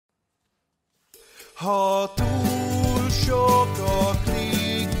Ha túl sok a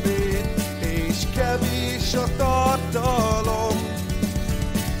clickbait, és kevés a tartalom,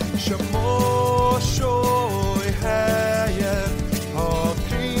 s a mosoly helyett, ha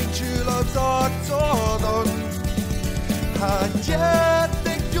cringe-ül az arcodon, hát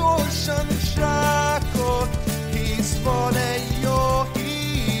gyertek gyorsan, srákok, hisz van egy jó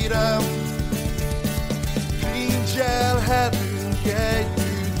hírem. Cringe-elhetünk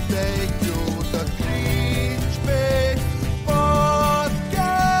együtt egy jót a Cringebait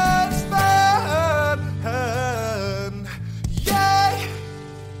podcastben. Yeah!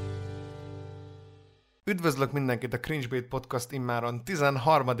 Üdvözlök mindenkit a Cringebait podcast immáron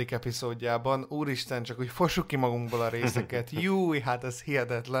 13. epizódjában. Úristen, csak úgy fossuk ki magunkból a részeket. Júj, hát ez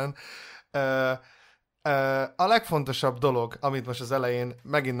hihetetlen. A legfontosabb dolog, amit most az elején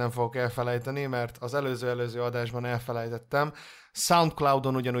megint nem fogok elfelejteni, mert az előző adásban elfelejtettem,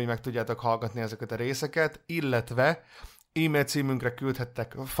 SoundCloudon ugyanúgy meg tudjátok hallgatni ezeket a részeket, illetve e-mail címünkre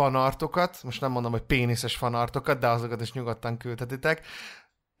küldhettek fanartokat, most nem mondom, hogy péniszes fanartokat, de azokat is nyugodtan küldhetitek,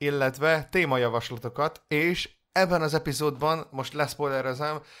 illetve témajavaslatokat, és ebben az epizódban, most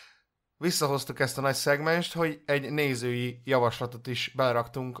leszpoilerezem, visszahoztuk ezt a nagy szegmenst, hogy egy nézői javaslatot is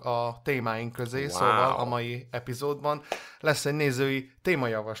beleraktunk a témáink közé, Szóval a mai epizódban lesz egy nézői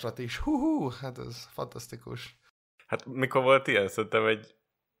témajavaslat is. Hát ez fantasztikus. Hát mikor volt ilyen? Szerintem egy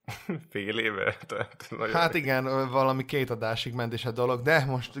fél éve. Hát igen, valami 2 adásig ment is a dolog, de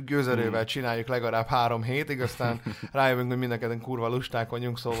most gőzerővel csináljuk legalább 3 hétig, aztán rájövünk, hogy mindenketten kurva lusták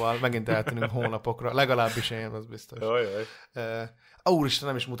vagyunk, szóval megint eltűnünk hónapokra, legalábbis én, az biztos. Úristen,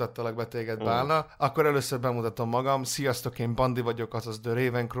 nem is mutattalak be téged, Bálna. Akkor először bemutatom magam. Sziasztok, én Bandi vagyok, azaz The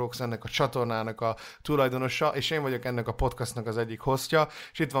Ravencrox, ennek a csatornának a tulajdonosa, és én vagyok ennek a podcastnak az egyik hostja,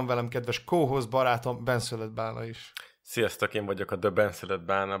 és itt van velem kedves co-host barátom, Benszülött Bálna is. Sziasztok, én vagyok a The Benszülött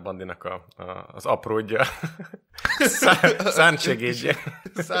Bálna, Bandinak az apródja. Szántsegédje.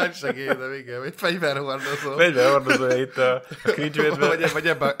 Szántsegédem, igen, vagy fegyverhordozó. Fegyverhordozója itt a Cringebait-ben. Vagy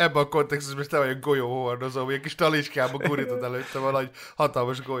ebben a kontextusban te vagy a golyóhordozó, vagy egy kis talicskába gurítod előtte valahogy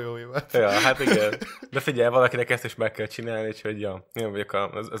hatalmas golyóimat. Ja, hát igen. De figyelj, valakinek ezt is meg kell csinálni, úgyhogy ja, én vagyok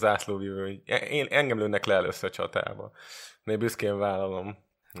az ászlóvívő. Engem lőnek le először a csatába. Én büszkén vállalom.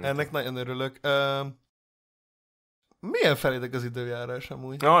 Ennek nagyon örülök. Milyen felédek az időjárás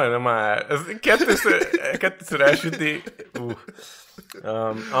amúgy? Nem már. Ez kettőször elsüti.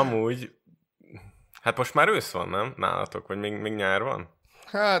 Amúgy, hát most már ősz van, nem? Nálatok? Vagy még nyár van?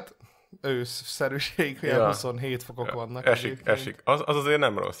 Hát, őszszerűség, olyan 27 fokok vannak. Esik. Az azért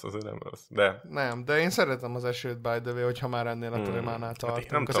nem rossz, de... Nem, de én szeretem az esőt, by the way, hogyha már ennél a témánál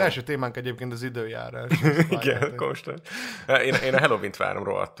tartunk. Az első témánk egyébként az időjárás. Igen, konstant. Én a Halloween-t várom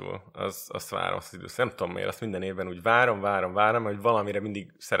rohadtul. Azt várom, azt időszak. Nem tudom miért, azt minden évben úgy várom, hogy valamire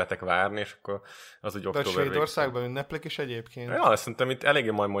mindig szeretek várni, és akkor az úgy október végén. De Svédországban ünneplik is egyébként? Ja, szerintem itt eléggé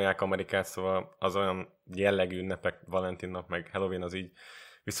majmolják Amerikát, szóval az olyan jellegű ünnepek, Valentin nap, meg Halloween az így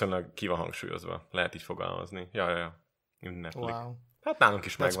viszonylag ki van hangsúlyozva. Lehet így fogalmazni. Ja. Ünneplik. Wow. Hát nálunk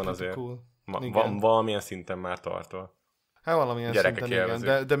is megvan azért. Cool. Valamilyen szinten már tartol. Hát valamilyen szinten,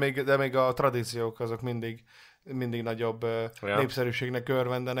 igen. De még a tradíciók azok mindig nagyobb népszerűségnek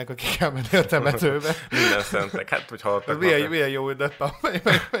örvendenek, akik elmenni a temetőbe. Minden szentek. Hát, hogy hallottak. Milyen jó ünnep,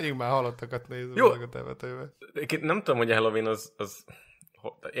 megyünk már halottakat nézni a temetőbe. Nem tudom, hogy a Halloween az...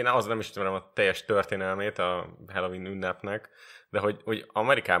 Én az nem ismerem a teljes történelmét a Halloween ünnepnek, de hogy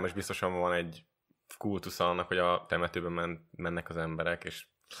Amerikában is biztosan van egy kultusz annak, hogy a temetőben mennek az emberek, és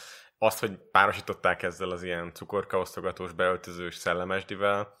azt, hogy párosították ezzel az ilyen cukorkaosztogatós, beöltözős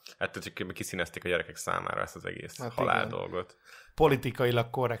szellemesdivel, ettől csak kiszínezték a gyerekek számára ezt az egész halál dolgot. Politikailag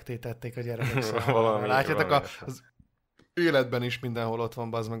korrekté tették a gyerekek számára. Látjátok, az életben is mindenhol ott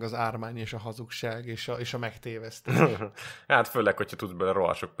van az meg az ármány és a hazugság és a megtévesztés. Hát főleg, hogyha tudsz belőle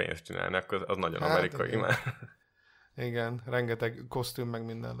rohadt sok pénzt csinálni, akkor az nagyon amerikai már. Igen, rengeteg kosztüm meg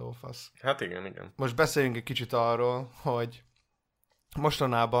minden lófasz. Hát igen. Most beszéljünk egy kicsit arról, hogy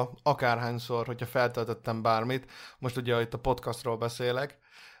mostanában akárhányszor, hogyha feltöltöttem bármit, most ugye itt a podcastról beszélek,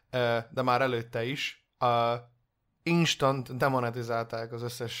 de már előtte is, instant demonetizálták az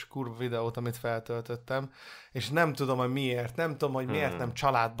összes kurva videót, amit feltöltöttem, és nem tudom, hogy miért. Nem tudom, hogy miért nem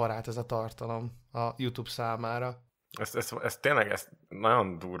családbarát ez a tartalom a YouTube számára. Ez tényleg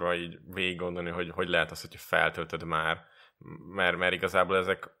nagyon durva így végig gondolni, hogy lehet az, hogyha feltöltöd már, mert igazából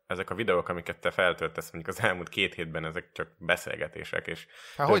ezek a videók, amiket te feltöltesz, mondjuk az elmúlt 2 hétben, ezek csak beszélgetések, és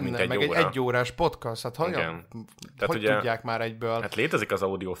hogy nem, meg egy 1 órás podcast, hát hogy ugye, tudják már egyből? Hát létezik az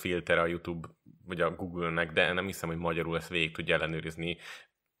audio filter a YouTube, vagy a Google-nek, de nem hiszem, hogy magyarul ezt végig tudja ellenőrizni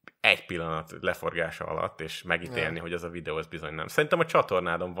egy pillanat leforgása alatt, és megítélni, hogy az a videó az bizony nem. Szerintem a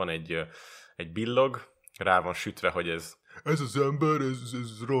csatornádon van egy egy billog, rá van sütve, hogy ez az ember,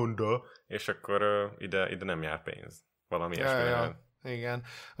 ez ronda, és akkor ide nem jár pénz. Valami ilyesmi lehet. Igen.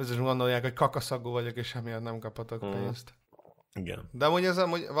 Azért gondolják, hogy kakaszagú vagyok, és emiatt nem kaphatok pénzt. Igen. De amúgy ez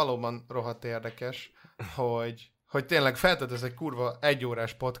amúgy valóban rohadt érdekes, hogy tényleg feltöltesz egy kurva 1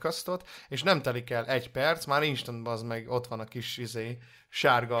 órás podcastot, és nem telik el 1 perc, már instant bazd meg, ott van a kis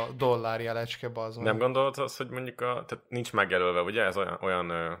sárga dollárjelecske bazd meg. Nem gondolod azt, hogy mondjuk tehát nincs megjelölve, ugye? Ez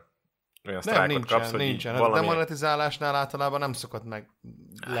olyan sztrájkot kapsz, hogy nincsen. valami... A demonetizálásnál általában nem szokott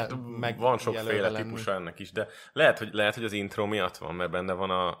meg van sokféle típusa ennek is, de lehet, hogy az intro miatt van, mert benne van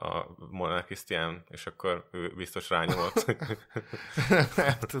a monarchisztián, és akkor ő biztos rányomott.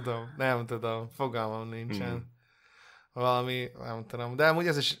 Nem tudom, fogalmam nincsen. Valami, nem tudom, de amúgy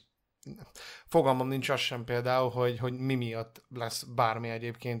ez is fogalmam nincs az sem például, hogy mi miatt lesz bármi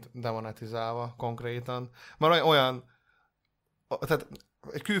egyébként demonetizálva konkrétan. Mert olyan, tehát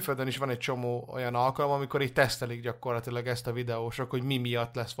külföldön is van egy csomó olyan alkalom, amikor így tesztelik gyakorlatilag ezt a videósok, hogy mi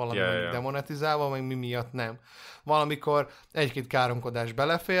miatt lesz valami demonetizálva, meg mi miatt nem. Valamikor 1-2 káromkodás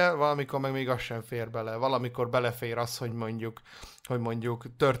belefér, valamikor meg még az sem fér bele. Valamikor belefér az, hogy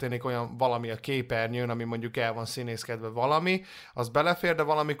mondjuk történik olyan valami a képernyőn, ami mondjuk el van színészkedve valami, az belefér, de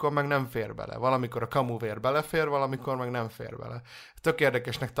valamikor meg nem fér bele. Valamikor a kamuvér belefér, valamikor meg nem fér bele. Tök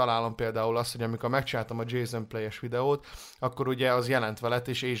érdekesnek találom például azt, hogy amikor megcsináltam a Jason Play-es videót, akkor ugye az jelentve lett,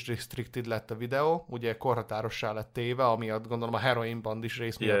 és age restricted lett a videó, ugye korhatárossá lett téve, amiatt gondolom a heroin bandis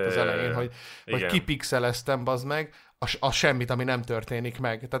rész miatt az elején, hogy kipixeleztem, bazd meg, a semmit, ami nem történik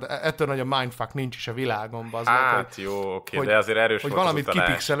meg. Tehát ettől nagy a mindfuck nincs is a világon, bazd meg. Hát jó, oké, de azért erős hogy volt valamit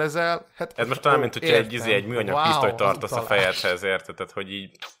kipixelezel. Hát, ez most talán, mint hogy egy műanyag pisztolyt tartasz a fejedhez, érted? Tehát, hogy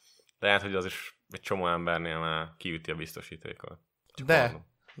így lehet, hogy az is egy csomó embernél már kiüti a biztosítékot.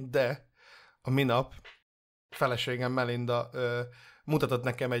 De a minap feleségem Melinda mutatott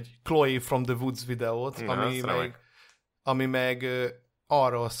nekem egy Chloe from the Woods videót, ami meg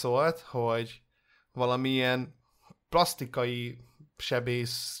arról szólt, hogy valamilyen plastikai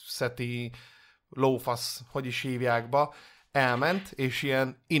sebészeti lófasz, hogy is hívják be, elment, és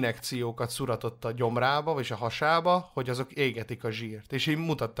ilyen injekciókat szuratott a gyomrába, vagy a hasába, hogy azok égetik a zsírt. És így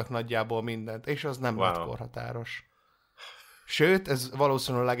mutattak nagyjából mindent, és az nem lett korhatáros. Sőt, ez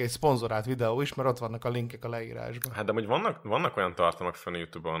valószínűleg egy szponzorált videó is, mert ott vannak a linkek a leírásban. Hát de hogy vannak olyan tartalmak fenn a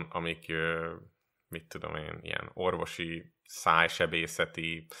YouTube-on, amik, mit tudom én, ilyen orvosi,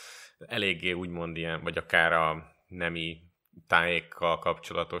 szájsebészeti, eléggé úgymond ilyen, vagy akár a nemi tájékkal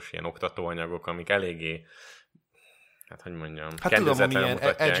kapcsolatos ilyen oktatóanyagok, amik eléggé, hát hogy mondjam, hát tudom, amilyen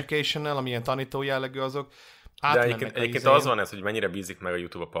educational, amilyen tanító jellegű azok, de egyébként az van ez, hogy mennyire bízik meg a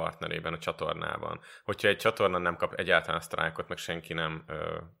YouTube a partnerében, a csatornában. Hogyha egy csatorna nem kap egyáltalán sztrájkot, meg senki nem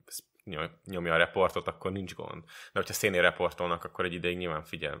nyomja a reportot, akkor nincs gond. De hogyha szénén reportolnak, akkor egy ideig nyilván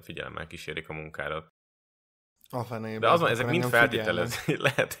figyelemmel kísérik a munkádat. A fenében. De az van, ezek mind feltételező.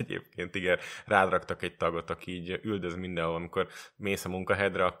 Lehet egyébként, igen, rád raktak egy tagot, aki így üldöz mindenhol, amikor mész a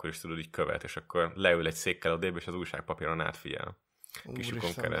munkahelyedre, akkor is tudod, így követ, és akkor leül egy székkel odébb, és az újságpapíron átfigyel.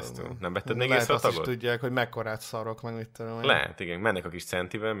 Kisukon keresztül. Nem vetted még észre a tagot? Lehet, azt is tudják, hogy mekkorát szarok, meg mit tudom. Lehet, igen. Mennek a kis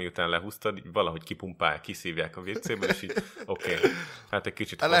centivel, miután lehúztad, valahogy kipumpálják, kiszívják a WC-ből, és így oké. Hát egy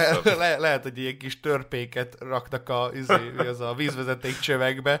kicsit hosszabb. Lehet, hogy ilyen kis törpéket raknak a vízvezeték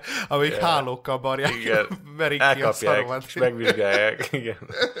csövekbe, amik hálókkal barják, merik ki a szaromat. És megvizsgálják. Igen.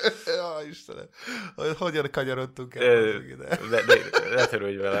 Ja, Istenem. Hogyan kanyarodtunk el? De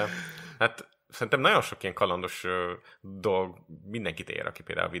letörődj vele. Hát szerintem nagyon sok ilyen kalandos dolog mindenkit ér, aki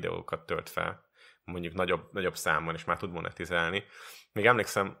például videókat tölt fel, mondjuk nagyobb számon, és már tud monetizálni. Még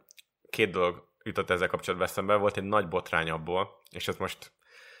emlékszem, 2 dolog jutott ezzel kapcsolatban eszembe, volt egy nagy botrány abból, és ez most,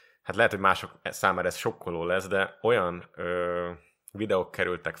 hát lehet, hogy mások számára ez sokkoló lesz, de olyan videók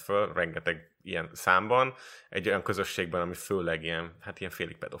kerültek föl, rengeteg ilyen számban, egy olyan közösségben, ami főleg ilyen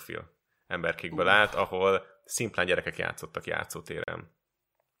félig pedofil emberkékből állt, ahol szimplán gyerekek játszottak játszótéren.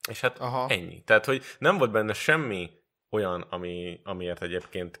 És hát ennyi. Tehát, hogy nem volt benne semmi olyan, amiért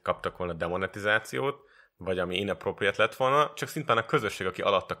egyébként kaptak volna demonetizációt, vagy ami inappropriate lett volna, csak szintén a közösség, aki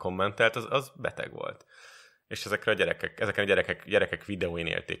alatta kommentelt, az beteg volt. És ezeken a gyerekek videóin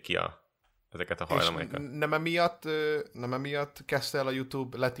élték ki ezeket a hajlamaikat. Nem emiatt kezdte el a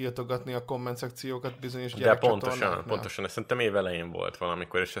YouTube letiltogatni a komment szekciókat bizonyos De pontosan. Ezt szerintem év elején volt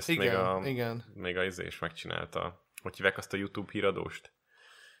valamikor, és ezt még a izé is megcsinálta. Hogy hívják azt a YouTube híradóst?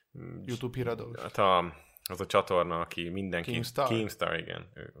 YouTube híradós. Hát az a csatorna, aki mindenki... Keemstar, igen.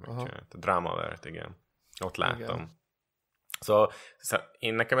 Drama Alert, igen. Ott láttam. Igen. Szóval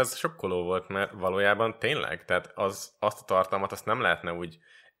nekem ez sokkoló volt, mert valójában tényleg, tehát azt a tartalmat azt nem lehetne úgy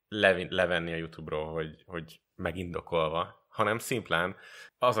levenni a YouTube-ról, hogy megindokolva, hanem szimplán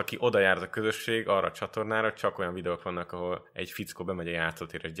az, aki oda jár a közösség, arra a csatornára, csak olyan videók vannak, ahol egy fickó bemegy a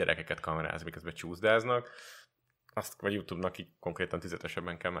játszótérre, és gyerekeket kameráz, miközben csúszdáznak, azt vagy YouTube-nak így konkrétan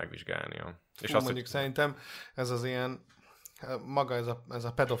tüzetesebben kell megvizsgálnia. És azt, mondjuk szerintem ez az ilyen, maga ez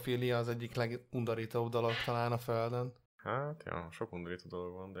a pedofília az egyik legundorítóbb dolog talán a Földön. Hát, ja, sok undorító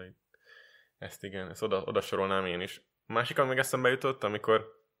dolog van, de ezt igen, ezt oda sorolnám én is. A másik, ami meg eszembe jutott, amikor,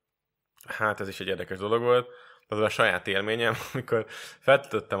 hát ez is egy érdekes dolog volt, az a saját élményem, amikor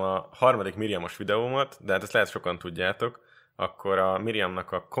feltöltöttem a harmadik Miriamos videómat, de hát ezt lehet sokan tudjátok, akkor a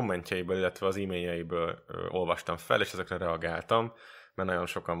Miriamnak a kommentjeiből, illetve az e-mailjeiből olvastam fel, és ezekre reagáltam, mert nagyon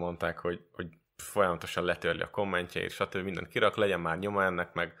sokan mondták, hogy folyamatosan letörli a kommentjeit, stb. Mindent kirak, legyen már nyoma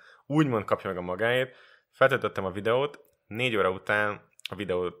ennek, meg úgymond kapja meg a magáét. Feltöltöttem a videót, 4 óra után a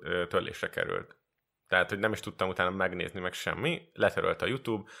videó törlésre került. Tehát, hogy nem is tudtam utána megnézni, meg semmi. Letörölte a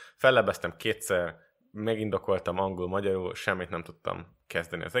YouTube, fellebeztem 2-szer, megindokoltam angol-magyarul, semmit nem tudtam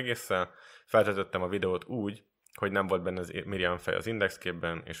kezdeni az egésszel. Feltöltöttem a videót úgy, hogy nem volt benne az Miriam fej az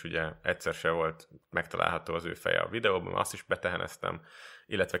indexképben, és ugye egyszer se volt megtalálható az ő feje a videóban, azt is beteheneztem,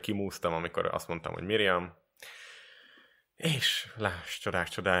 illetve kimúztam, amikor azt mondtam, hogy Miriam, és láss, csodák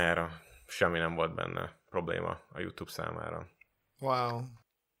csodájára, semmi nem volt benne probléma a YouTube számára. Wow.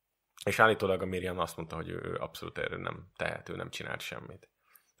 És állítólag a Miriam azt mondta, hogy ő abszolút erről nem tehető, nem csinált semmit.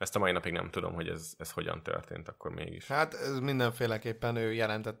 Ezt a mai napig nem tudom, hogy ez hogyan történt akkor mégis. Hát ez mindenféleképpen ő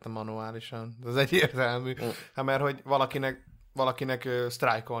jelentette manuálisan. Ez egyértelmű. Hát mert hogy valakinek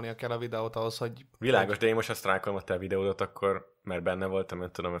sztrájkolnia kell a videót ahhoz, hogy... Világos, de én most ha sztrájkolom a te videódat, akkor, mert benne voltam,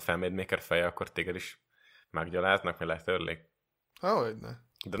 nem tudom, a felmédmaker feje, akkor téged is meggyaláznak, vagy letörlik. Hogyne.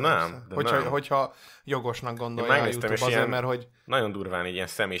 De nem. Hogyha jogosnak gondolja a YouTube azért, mert hogy... Nagyon durván így ilyen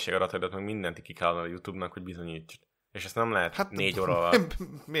személyiségadataidat, meg mindent ki kell a YouTube-nak, hogy bizonyítsd. És ezt nem lehet 4 óra alatt.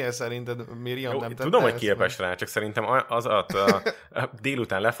 Miért szerinted Miriam nem tette? Tudom, hogy képes rá, csak szerintem az alatt a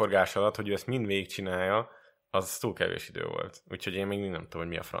délután leforgás alatt, hogy ő ezt mind végigcsinálja, az túl kevés idő volt. Úgyhogy én még nem tudom, hogy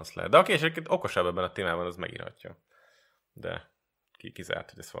mi a franc lehet. De aki esetleg okosabb ebben a témában, az megírhatja. De kizárt,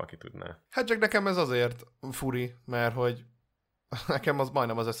 hogy ezt valaki tudná. Hát csak nekem ez azért furi, mert hogy nekem az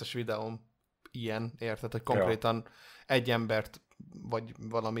majdnem az összes videóm ilyen, érted, hogy konkrétan egy embert, vagy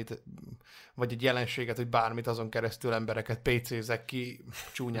valamit, vagy egy jelenséget, hogy bármit azon keresztül embereket PC-zek ki,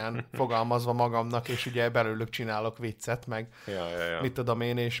 csúnyán fogalmazva magamnak, és ugye belőlük csinálok viccet, meg mit tudom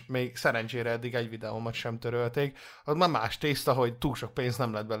én, és még szerencsére eddig egy videómat sem törölték. Az már más tészta, hogy túl sok pénzt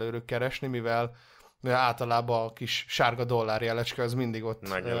nem lehet belőlük keresni, mivel általában a kis sárga dollárjelecske az mindig ott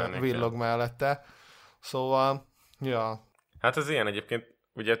villog mellette. Szóval, ja. Hát ez ilyen egyébként,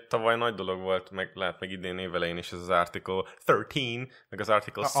 ugye tavaly nagy dolog volt, meg lehet meg idén évelején is ez az Article 13, meg az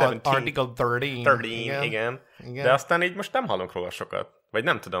Article 17. Article 13. Igen. De aztán így most nem hallunk róla sokat. Vagy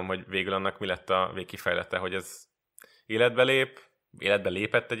nem tudom, hogy végül annak mi lett a végkifejlete, hogy ez életbe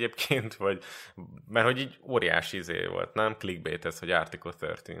lépett egyébként, vagy, mert hogy így óriási izé volt, nem? Clickbait ez, hogy Article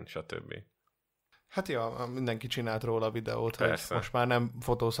 13, stb. Hát ja, mindenki csinált róla a videót, persze. Hogy most már nem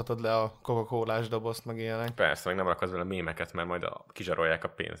fotózhatod le a Coca-Colás dobozt, meg ilyenek. Persze, meg nem rakadsz vele mémeket, mert majd kizsarolják a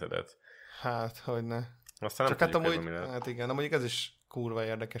pénzedet. Hát, hogyne. Aztán csak hát amúgy, hát igen, de mondjuk ez is kurva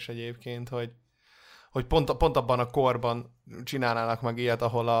érdekes egyébként, hogy pont abban a korban csinálnának meg ilyet,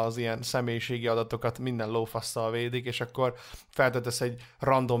 ahol az ilyen személyiségi adatokat minden lófasszal védik, és akkor feltöltesz egy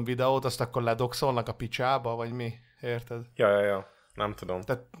random videót, azt akkor ledoxolnak a picsába, vagy mi? Érted? Ja. Nem tudom.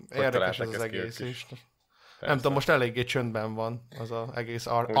 Tehát érdekes ez az egész is. Nem tudom, most eléggé csöndben van az az egész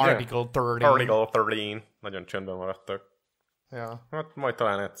Article 13. Article 13. Nagyon csöndben maradtak. Ja. Hát majd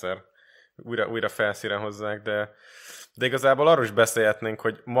talán egyszer újra felszíren hozzák, de igazából arról is beszélhetnénk,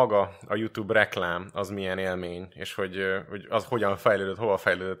 hogy maga a YouTube reklám az milyen élmény, és hogy az hogyan fejlődött, hova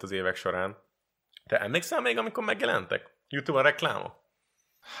fejlődött az évek során. Te emlékszel még, amikor megjelentek YouTube-on reklámok?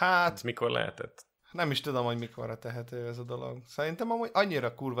 Hát... Ez mikor lehetett? Nem is tudom, hogy mikorra tehető ez a dolog. Szerintem amúgy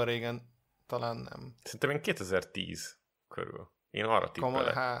annyira kurva régen talán nem. Szerintem én 2010 körül. Én arra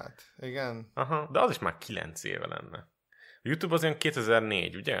tippelek. Hát, igen. Aha, de az is már 9 éve lenne. A YouTube az olyan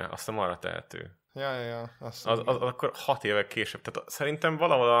 2004, ugye? Azt hiszem arra tehető. Ja. Az akkor 6 évvel később. Tehát szerintem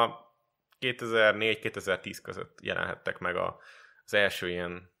valahol a 2004-2010 között jelenhettek meg az első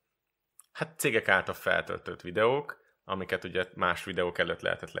ilyen cégek által feltöltött videók, amiket ugye más videók előtt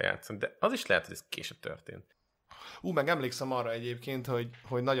lehetett lejátszani, de az is lehet, hogy ez később történt. Meg emlékszem arra egyébként,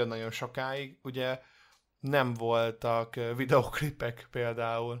 hogy nagyon-nagyon sokáig ugye nem voltak videóklipek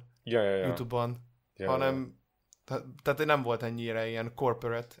például YouTube-on, hanem Tehát nem volt ennyire ilyen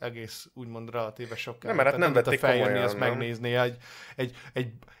corporate, egész úgymond relatíve sokkal. Nem, mert hát nem vették feljönni, komolyan, azt megnézni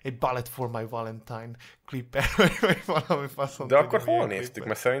egy Ballet for my Valentine klipper, vagy valami faszon. De akkor hol néztük?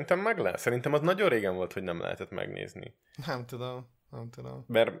 Mert szerintem Szerintem az nagyon régen volt, hogy nem lehetett megnézni. Nem tudom.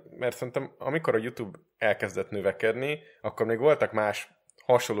 Mert szerintem amikor a YouTube elkezdett növekedni, akkor még voltak más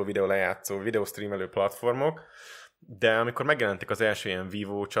hasonló videólejátszó, videóstreamelő platformok, de amikor megjelentek az első ilyen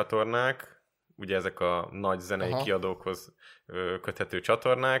Vivo csatornák, ugye ezek a nagy zenei kiadókhoz köthető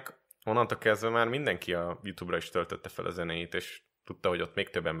csatornák, onnantól kezdve már mindenki a YouTube-ra is töltötte fel a zenéit, és tudta, hogy ott még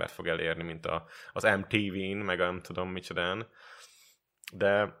több ember fog elérni, mint az MTV-n, meg nem tudom micsodán.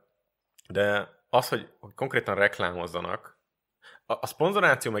 De az, hogy konkrétan reklámozzanak, a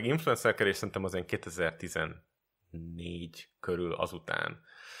szponzoráció meg influencerkedés szerintem az 2014 körül azután.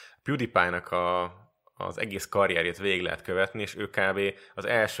 PewDiePie-nak az egész karrierjét végig lehet követni, és ő kb. Az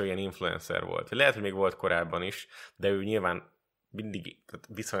első ilyen influencer volt. Lehet, hogy még volt korábban is, de ő nyilván mindig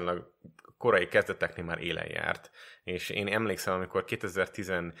viszonylag korai kezdeteknél már élen járt. És én emlékszem, amikor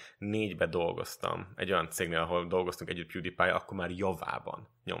 2014-ben dolgoztam egy olyan cégnél, ahol dolgoztunk együtt PewDiePie, akkor már javában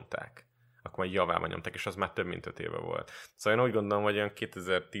nyomták. És az már több mint 5 éve volt. Szóval én úgy gondolom, hogy olyan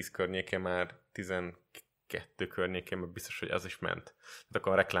 2010 környékén már 12 környékén biztos, hogy az is ment. Tehát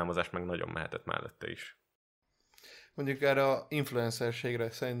akkor a reklámozás meg nagyon mehetett mellette is. Mondjuk erre a influencerségre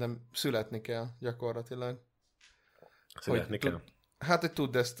szerintem születni kell gyakorlatilag. Születni kell? Hogy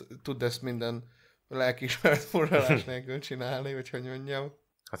tudd ezt minden lelkiismeret forralás nélkül csinálni, vagy hogy mondjam.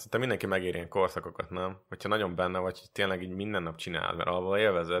 Hát szerintem mindenki megér ilyen korszakokat, nem? Hogyha nagyon benne vagy, hogy tényleg így minden nap csinálod, mert alapból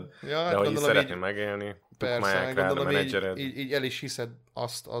élvezed, ja, de hogy így szeretnél megélni, persze, gondolom így el is hiszed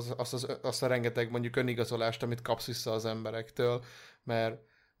azt a rengeteg mondjuk önigazolást, amit kapsz vissza az emberektől,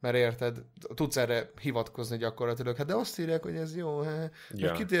 mert érted, tudsz erre hivatkozni gyakorlatilag. Hát de azt írják, hogy ez jó,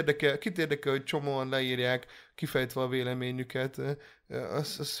 ja. Kit érdekel, hogy csomóan leírják, kifejtve a véleményüket,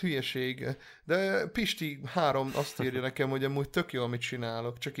 az hülyeség. De Pisti 3 azt írja nekem, hogy amúgy tök jó, amit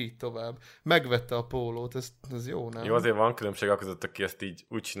csinálok, csak így tovább. Megvette a pólót, ez jó, nem? Jó, azért van különbség között, aki ezt így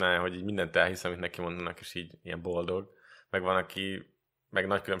úgy csinálja, hogy így mindent elhisz, amit neki mondanak, és így ilyen boldog. Meg van, aki meg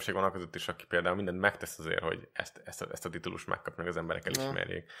nagy különbség van között is, aki például mindent megtesz azért, hogy ezt a titulust megkap, meg az emberek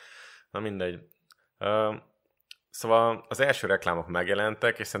elismerjék. Na mindegy. Szóval az első reklámok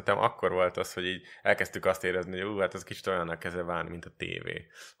megjelentek, és szerintem akkor volt az, hogy így elkezdtük azt érezni, hogy hát ez kicsit olyannak kezd válni, mint a tévé,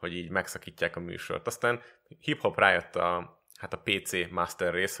 hogy így megszakítják a műsort. Aztán hip-hop rájött a PC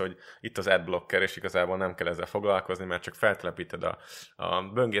master rész, hogy itt az adblocker, és igazából nem kell ezzel foglalkozni, mert csak feltelepíted a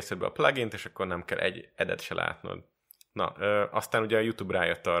böngészőbe a plugint, és akkor nem kell egy edet se látnod. Na, aztán ugye a YouTube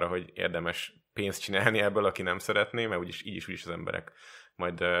rájött arra, hogy érdemes pénzt csinálni ebből, aki nem szeretné, mert így is az emberek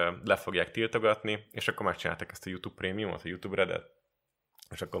majd le fogják tiltogatni, és akkor megcsinálták ezt a YouTube Premiumot, a YouTube Redet.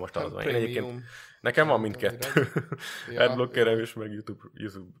 És akkor most az van. Egyébként nekem van mindkettő. Adblockerem is, meg YouTube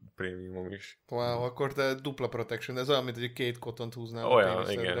Premiumom is. Wow, akkor te dupla protection, ez olyan, mint hogy 2 kotont húznál olyan, a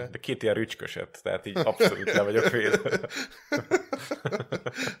péniszedre. Igen, de 2 ilyen rücsköset, tehát így abszolút le vagyok védve.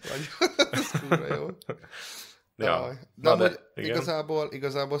 Ez kurva jó. Ja. De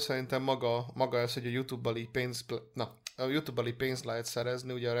igazából szerintem maga ez, hogy a YouTube-bali pénzt lehet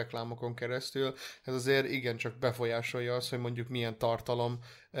szerezni ugye a reklámokon keresztül, ez azért igencsak befolyásolja azt, hogy mondjuk milyen tartalom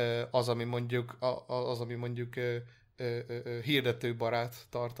az, ami mondjuk hirdetőbarát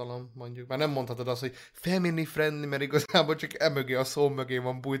tartalom, mondjuk. Már nem mondhatod azt, hogy family friendly, mert igazából csak emögé a szó mögé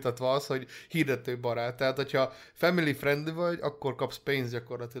van bújtatva az, hogy hirdetőbarát. Tehát, hogyha family friendly vagy, akkor kapsz pénzt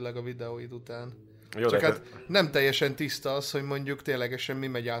gyakorlatilag a videóid után. Jó, csak hát nem teljesen tiszta az, hogy mondjuk ténylegesen mi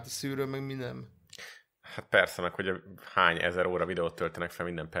megy át a szűrőn, meg mi nem. Hát persze, meg hogy hány ezer óra videót töltenek fel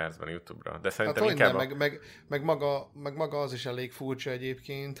minden percben YouTube-ra. De szerintem hát inkább... meg maga az is elég furcsa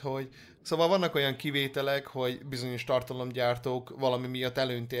egyébként, hogy szóval vannak olyan kivételek, hogy bizonyos tartalomgyártók valami miatt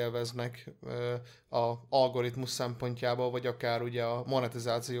előnyt élveznek a algoritmus szempontjából, vagy akár ugye a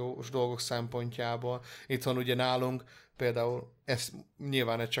monetizációs dolgok szempontjából. Itthon ugye nálunk például ezt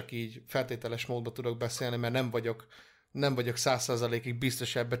nyilván csak így feltételes módban tudok beszélni, mert nem vagyok 100%-ig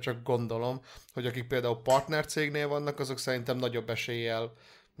biztos ebbe, csak gondolom, hogy akik például partnercégnél vannak, azok szerintem nagyobb eséllyel,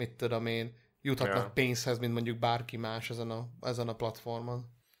 mit tudom én, juthatnak pénzhez, mint mondjuk bárki más ezen a platformon.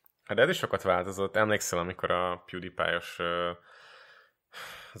 Hát ez is sokat változott. Emlékszel, amikor a PewDiePie-os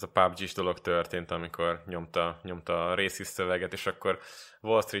ez a PUBG-s dolog történt, amikor nyomta a racist szöveget, és akkor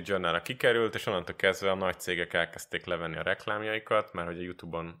Wall Street Journal-ra kikerült, és onnantól kezdve a nagy cégek elkezdték levenni a reklámjaikat, mert hogy a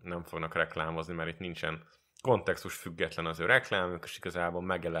YouTube-on nem fognak reklámozni, mert itt nincsen kontextus független az ő reklámjuk, és igazából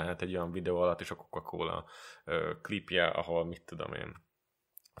megjelenhet egy olyan videó alatt is a Coca-Cola klipje, ahol mit tudom én,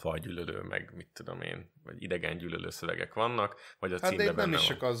 fajgyűlölő, meg mit tudom én, vagy idegen gyűlölő szövegek vannak, vagy a Hát címben de itt nem benne is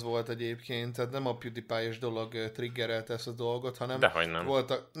van. csak az volt egyébként, tehát nem a PewDiePie-os dolog triggerelte ezt a dolgot, hanem Dehogy nem.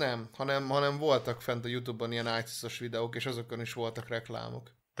 voltak, hanem voltak fent a YouTube-on ilyen ISIS-os videók, és azokon is voltak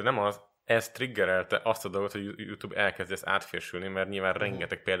reklámok. De nem az, ez triggerelte azt a dolgot, hogy YouTube elkezdi ezt átfésülni, mert nyilván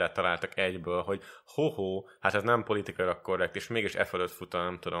rengeteg példát találtak egyből, hogy hát ez nem politikailag korrekt, és mégis e fölött fut a,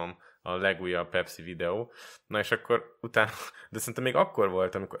 nem tudom, a legújabb Pepsi videó. Na és akkor utána, de szerintem még akkor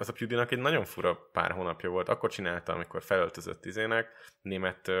volt, amikor az a PewDiePie-nak egy nagyon fura pár hónapja volt, akkor csinálta, amikor felöltözött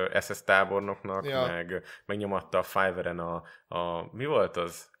német SS tábornoknak, meg nyomatta a Fiverr-en mi volt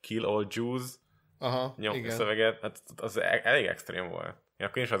az? Kill all Jews szöveget, hát az elég extrém volt. Én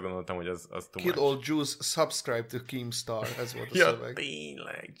akkor is azt gondoltam, hogy az too Kill much. all Jews, subscribe to Keemstar, ez volt a ja, szöveg.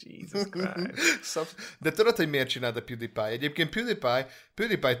 tényleg, Jesus Christ. De tudod, hogy miért csinált a PewDiePie? Egyébként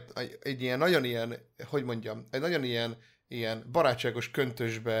PewDiePie egy ilyen nagyon ilyen, hogy mondjam, egy nagyon ilyen barátságos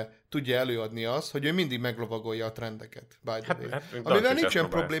köntösbe tudja előadni azt, hogy ő mindig meglovagolja a trendeket, by the way. Amivel nincsen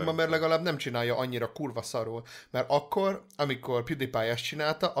probléma, mert legalább nem csinálja annyira kurva szarul. Mert akkor, amikor PewDiePie ezt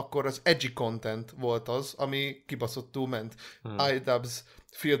csinálta, akkor az edgy content volt az, ami kibaszottul ment. iDubbbz,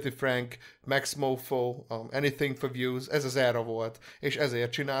 Filthy Frank, Max Mofo, Anything for Views, ez az era volt, és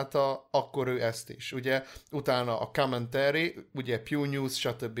ezért csinálta akkor ő ezt is. Ugye utána a commentary, ugye Pew News,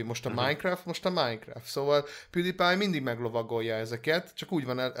 stb. Most a Minecraft. Szóval PewDiePie mindig meglovagolja ezeket, csak úgy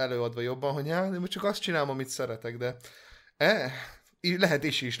van előadva jobban, hogy én csak azt csinálom, amit szeretek, de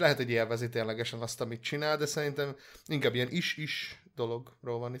lehet, hogy élvezi ténylegesen azt, amit csinál, de szerintem inkább ilyen is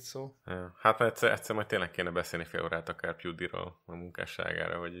dologról van itt szó. Ja. Hát egyszer majd tényleg kéne beszélni fél órát akár PewDiePie-ról, a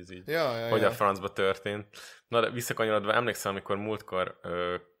munkásságára, hogy ez így, hogy a francba történt. Na de visszakanyarodva, emlékszem, amikor múltkor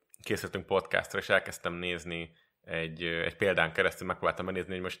készültünk podcastra, és elkezdtem nézni egy példán keresztül, megpróbáltam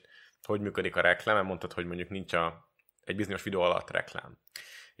megnézni, hogy most hogy működik a reklám, mert mondtad, hogy mondjuk nincs egy bizonyos videó alatt reklám.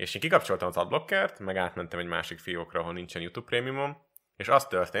 És én kikapcsoltam az adblockert, meg átmentem egy másik fiókra, ahol nincsen YouTube Premiumom, és az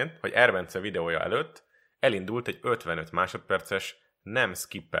történt, hogy Erbence videója előtt elindult egy 55 másodperces, nem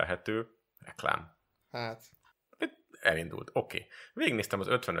skippelhető reklám. Hát. Elindult, oké. Végignéztem az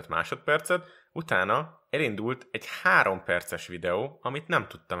 55 másodpercet, utána elindult egy 3 perces videó, amit nem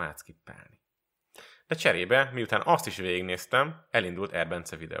tudtam átskippelni. De cserébe, miután azt is végignéztem, elindult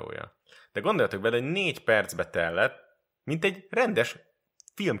Erbence videója. De gondoljatok bele, hogy 4 percbe tellett, mint egy rendes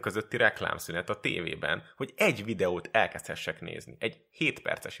film közötti reklámszünet a tévében, hogy egy videót elkezdhessek nézni. Egy 7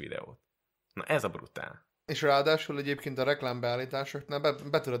 perces videót. Na ez a brutál. És ráadásul egyébként a reklámbeállításoknál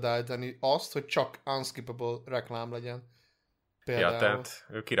be tudod állítani azt, hogy csak unskippable reklám legyen. Például. Ja, tehát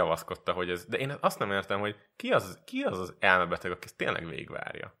ő kiravaszkodta, hogy ez... De én azt nem értem, hogy ki az elmebeteg, aki ezt tényleg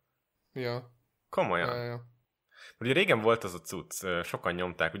végigvárja. Ja. Komolyan. Ja. Ugye régen volt az a cucc, sokan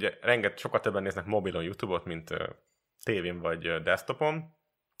nyomták, ugye sokat többen néznek mobilon YouTube-ot, mint tévén vagy desktopon,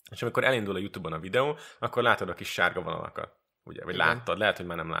 és amikor elindul a YouTube-on a videó, akkor látod a kis sárga vonalakat. Ugye, vagy láttad, lehet, hogy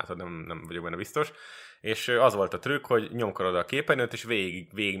már nem látod, nem vagyok benne biztos. És az volt a trükk, hogy nyomkodod a képernyőt, és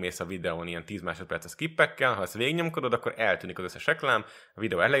végigmész a videón ilyen 10 másodperces skippekkel. Ha ezt végignyomkodod, akkor eltűnik az összes reklám, a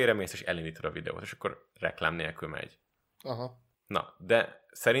videó elejére mész, és elindítod a videót, és akkor reklám nélkül megy. Aha. Na, de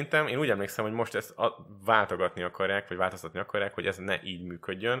szerintem én úgy emlékszem, hogy most ezt váltogatni akarják, vagy változtatni akarják, hogy ez ne így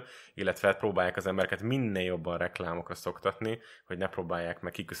működjön, illetve próbálják az embereket minél jobban reklámokra szoktatni, hogy ne próbálják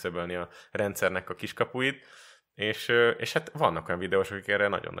meg kiküszöbölni a rendszernek a kiskapuit, és hát vannak olyan videós, akik erre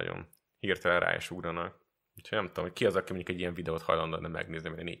nagyon-nagyon hirtelen rá is ugranak. Úgyhogy nem tudom, hogy ki az, aki mondjuk egy ilyen videót hajlandó megnézni,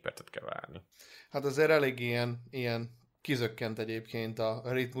 amire 4 percet kell várni. Hát azért elég ilyen kizökkent egyébként a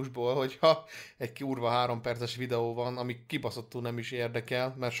ritmusból, hogyha egy kurva 3 perces videó van, ami kibaszottul nem is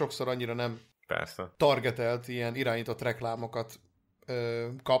érdekel, mert sokszor annyira nem targetelt ilyen irányított reklámokat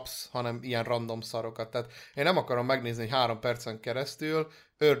kapsz, hanem ilyen random szarokat. Tehát én nem akarom megnézni, hogy 3 percen keresztül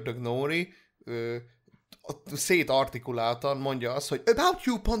Ördög Nóri szétartikuláltan mondja azt, hogy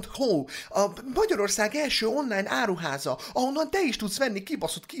aboutyou.hu, a Magyarország első online áruháza, ahonnan te is tudsz venni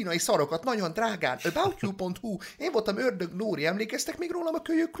kibaszott kínai szarokat nagyon drágán. Aboutyou.hu. Én voltam Ördög Nóri, emlékeztek még rólam a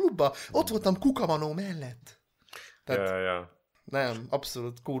Kölyök klubba? Ott voltam Kukamanó mellett. Tehát nem,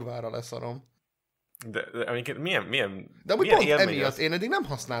 abszolút kurvára leszarom. De milyen de amúgy pont emiatt én eddig nem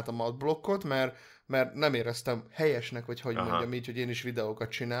használtam adblockot, mert nem éreztem helyesnek, hogy mondjam így, hogy én is videókat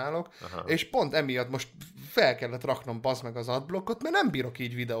csinálok, és pont emiatt most fel kellett raknom bazd meg az adblockot, mert nem bírok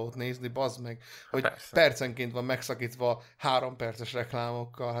így videót nézni, bazd meg, hogy percenként van megszakítva 3 perces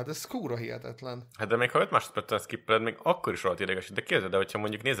reklámokkal, hát ez kúra hihetetlen. Hát de még ha 5 másodpercen skippeled, még akkor is rohadt idegesít, de képzeld el, hogyha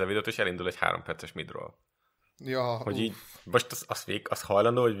mondjuk nézel videót, és elindul egy 3 perces midról. Ja, hogy így, most az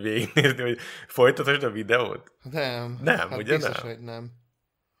hajlandó, hogy végignézni, hogy folytatod a videót? Nem, hát ugye biztos, hogy nem.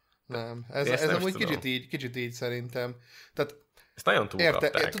 Ez amúgy kicsit így szerintem. Tehát Ezt nagyon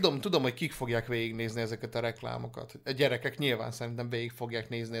túlkapták. Tudom, hogy kik fogják végignézni ezeket a reklámokat. A gyerekek nyilván szerintem végig fogják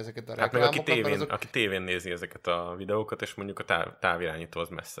nézni ezeket a reklámokat. Hát meg aki tévén nézi ezeket a videókat, és mondjuk a távirányító az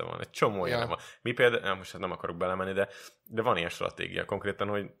messze van. Egy csomó jelen van. Mi például, most nem akarok belemenni, de van ilyen stratégia konkrétan,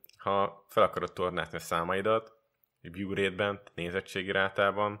 hogy ha fel akarod tornázni a számaidat, view rate-ben, nézettségi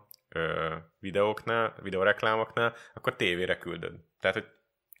rátában, videóreklámoknál, akkor tévére küldöd. Tehát, hogy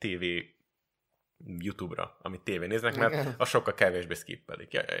YouTube-ra, amit tévén néznek, mert a sokkal kevésbé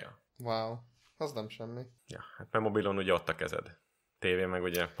skippelik. Ja. Wow, az nem semmi. Ja, hát mert mobilon ugye ott a kezed. Tévén meg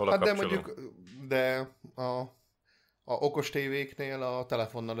ugye hol a hát kapcsoló. De a okos tévéknél a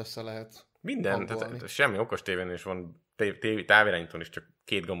telefonnal össze lehet minden, tehát semmi okos tévén is van, távirányítón is csak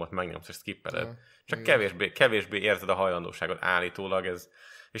 2 gombot megnyomsz és skippeled. Ja, csak kevésbé érzed a hajlandóságot állítólag,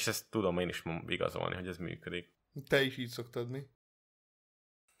 és ezt tudom én is igazolni, hogy ez működik. Te is így szoktad mi?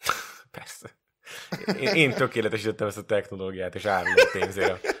 Persze. Én tökéletesítettem ezt a technológiát, és árulom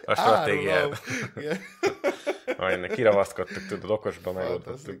pénzért a stratégiát. Majd kiravaszkodtuk, tudod, okosba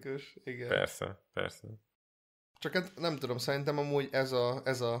megoldottuk. Igen. Persze. Csak hát nem tudom, szerintem amúgy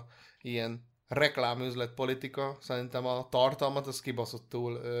ez a ilyen reklámüzlet politika, szerintem a tartalmat az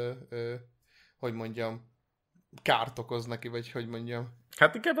kibaszottul, hogy mondjam, kárt okoz neki, vagy hogy mondjam.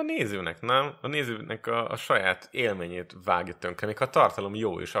 Hát inkább a nézőnek, nem? A nézőnek a saját élményét vágja tönkre, még ha a tartalom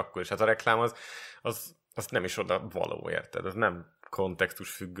jó is, akkor is. Hát a reklám az nem is oda való, érted? Az nem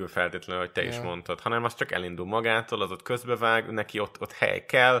kontextus függő feltétlenül, hogy te is mondtad, hanem az csak elindul magától, az ott közbevág, neki ott hely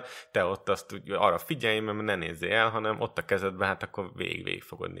kell, te ott azt úgy, arra figyelj, mert ne nézzél el, hanem ott a kezedben, hát akkor végig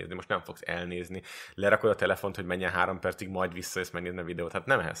fogod nézni. Most nem fogsz elnézni, lerakod a telefont, hogy menjen 3 percig, majd visszajössz megnézni a videót. Hát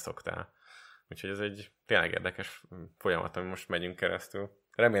nem ehhez szoktál. Úgyhogy ez egy tényleg érdekes folyamat, ami most megyünk keresztül.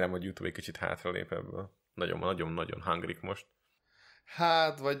 Remélem, hogy YouTube egy kicsit hátralép ebből. Nagyon-nagyon hungrik most.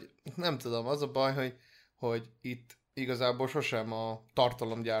 Hát, vagy nem tudom, az a baj, hogy itt igazából sosem a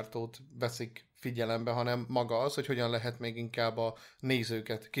tartalomgyártót veszik figyelembe, hanem maga az, hogy hogyan lehet még inkább a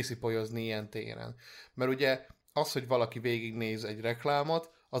nézőket kiszipolyozni ilyen téren. Mert ugye az, hogy valaki végignéz egy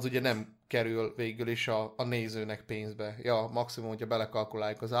reklámot, az ugye nem kerül végül is a nézőnek pénzbe. Ja, maximum, hogyha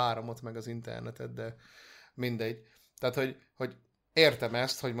belekalkuláljuk az áramot, meg az internetet, de mindegy. Tehát, hogy értem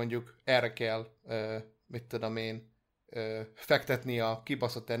ezt, hogy mondjuk erre kell, mit tudom én, fektetni a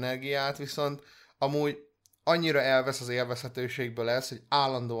kibaszott energiát, viszont amúgy annyira elvesz az élvezhetőségből ez, hogy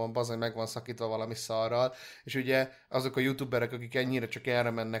állandóan bazony meg van szakítva valami szarral, és ugye azok a youtuberek, akik ennyire csak erre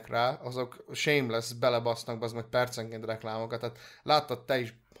mennek rá, azok shameless belebasznak bazd meg percenként reklámokat, tehát láttad te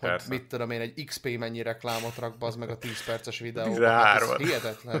is, hogy persze. Mit tudom én, egy XP mennyi reklámot rak bazd meg a 10 perces videóba, hát ez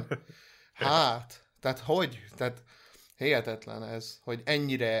hihetetlen. Hát, tehát hihetetlen ez, hogy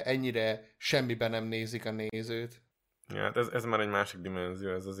ennyire semmiben nem nézik a nézőt. Ja, hát ez már egy másik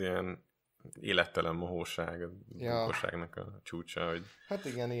dimenzió, ez az ilyen élettelen mohóság, a mohóságnak a csúcsa, hogy hát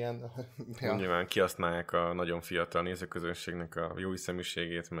igen, ilyen. Ja. Nyilván kihasználják a nagyon fiatal nézőközönségnek a jó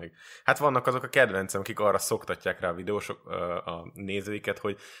hiszeműségét, meg hát vannak azok a kedvencem, akik arra szoktatják rá a nézőiket,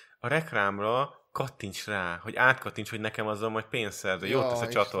 hogy a reklámra kattints rá, hogy átkattints, hogy nekem azzal majd pénzt szerző. Jót tesz a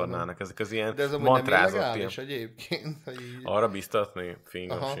csatornának, ezek az ilyen mantrázott. De ez amúgy nem egyébként. Arra biztatni?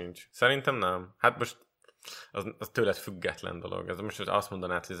 Fingom sincs. Szerintem nem. Hát most az tőled független dolog. Ez most azt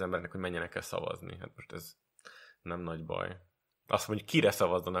mondanád, hogy az embernek, hogy menjenek el szavazni. Hát most ez nem nagy baj. Azt mondjuk, kire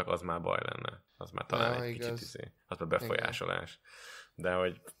szavazzanak, az már baj lenne. Az már talán egy kicsit az már befolyásolás. De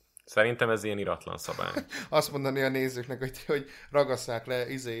hogy szerintem ez ilyen iratlan szabály. Azt mondani a nézőknek, hogy ragasszák le,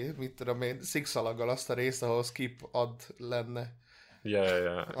 mit tudom én, szikszalaggal azt a részt, ahol skip ad lenne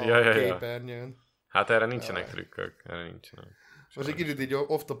a képernyőn. Hát erre nincsenek trükkök. Erre nincsenek. Most egy kicsit így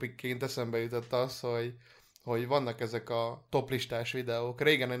off-topicként eszembe jutott az, hogy vannak ezek a toplistás videók.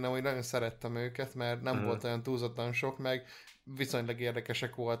 Régen én nagyon szerettem őket, mert nem volt olyan túlzottan sok, meg viszonylag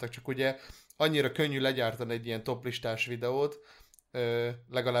érdekesek voltak, csak ugye annyira könnyű legyártani egy ilyen toplistás videót,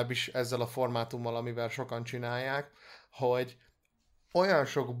 legalábbis ezzel a formátummal, amivel sokan csinálják, hogy olyan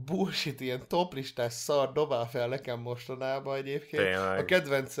sok bullshit, ilyen toplistás szar dobál fel nekem mostanában egyébként. Tényleg.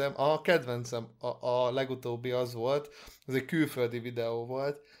 A kedvencem a legutóbbi az volt, ez egy külföldi videó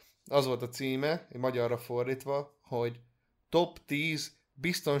volt, az volt a címe, magyarra fordítva, hogy Top 10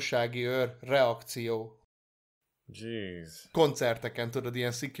 biztonsági őr reakció. Jeez. Koncerteken, tudod,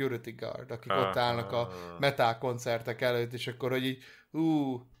 ilyen security guard, akik ott állnak a metal koncertek előtt, és akkor, hogy így,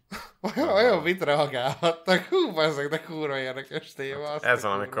 olyan mit reagálhattak, ezeknek kurva érdekes téma. Ez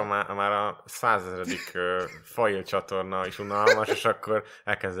van, amikor már a 100 000. fail csatorna is unalmas, és akkor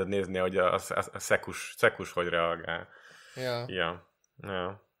elkezded nézni, hogy a szekus hogy reagál. Ja.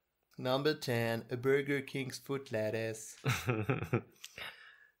 Number 10, a Burger King's foot lettuce.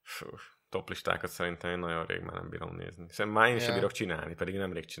 toplistákat szerintem én nagyon rég már nem bírom nézni. Szerintem már én is sem bírok csinálni, pedig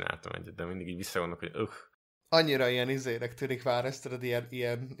nemrég csináltam egyet, de mindig így visszagondolok, hogy Annyira ilyen izének tűnik már ezt, tudod,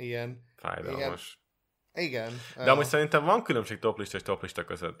 ilyen fájdalmas. Igen. De amúgy szerintem van különbség toplista és toplista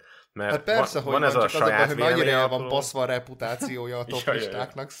között. Mert hát persze, hogy van ez a saját hogy annyira el van alapuló... baszva a reputációja a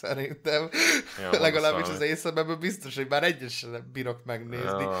toplistáknak szerintem. Legalábbis az észemben biztos, hogy már egyesen nem bírok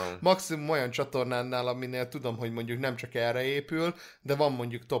megnézni. Maximum olyan csatornánál, aminél tudom, hogy mondjuk nem csak erre épül, de van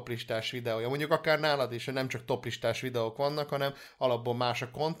mondjuk toplistás videója. Mondjuk akár nálad is, hogy nem csak toplistás videók vannak, hanem alapból más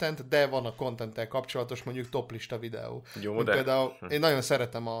a content, de van a contenttel kapcsolatos mondjuk toplista videó. Jó, de... Például én nagyon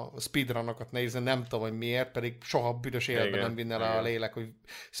szeretem a speedrunokat nézni, nem tudom, hogy miért, pedig soha büdös életben nem vinne le a lélek, hogy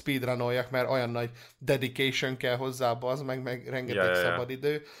speedrunoljak, mert olyan nagy dedication kell hozzá, az meg rengeteg szabad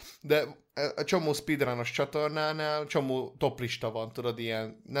idő. De a csomó speedrunos csatornánál csomó toplista van, tudod,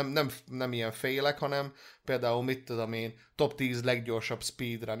 ilyen, nem ilyen félek, hanem például, mit tudom én, top 10 leggyorsabb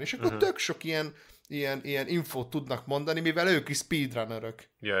speedrun. És akkor tök sok ilyen infót tudnak mondani, mivel ők is speedrunnerök.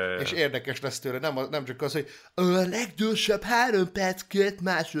 És érdekes lesz tőle, nem csak az, hogy a leggyorsabb 3 perc, 2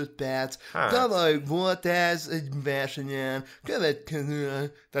 másodperc, tavaly volt ez egy versenyen,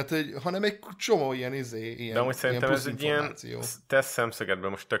 következő, tehát, hanem egy csomó ilyen de amúgy szerintem ez egy ilyen teszt szemszögedben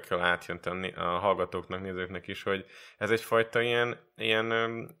most tök jól átjön a hallgatóknak, nézőknek is, hogy ez egyfajta ilyen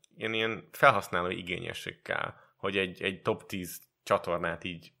felhasználói igényesség kell, hogy egy top 10 csatornát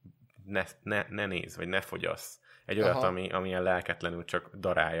így ne nézz, vagy ne fogyasz. Egy olyat, ami ilyen lelketlenül csak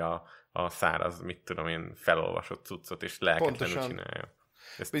darálja a száraz, mit tudom én, felolvasott cuccot, és lelketlenül csinálja.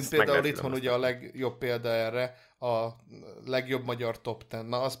 Mint például itthon ugye a legjobb példa erre, a legjobb magyar top 10.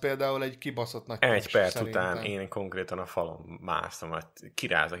 Na, az például egy kibaszott nagy egy perc szerintem. Után én konkrétan a falon mászom,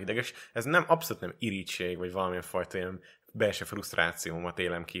 kiráz a hideg, és ez nem abszolút nem irítség, vagy valamilyen fajta ilyen belső frusztrációmat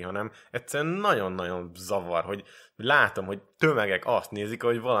élem ki, hanem egyszerűen nagyon-nagyon zavar, hogy látom, hogy tömegek azt nézik,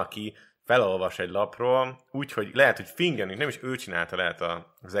 hogy valaki felolvas egy lapról, úgyhogy lehet, hogy fingerni, nem is ő csinálta lehet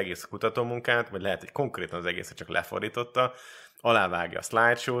az egész kutatómunkát, vagy lehet, hogy konkrétan az egészet csak lefordította, alávágja a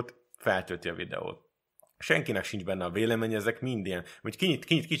slideshow-t, feltölti a videót. Senkinek sincs benne a vélemény, ezek mind ilyen, hogy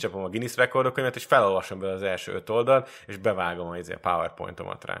kicsapom a Guinness rekordkönyvet, és felolvasom be az első 5 oldalt, és bevágom a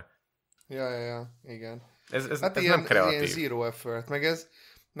PowerPoint-omat rá. Ja, igen. Ez ilyen, nem kreatív. Ilyen zero effort,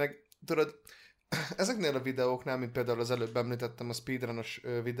 meg tudod, ezeknél a videóknál, mint például az előbb említettem a speedrunos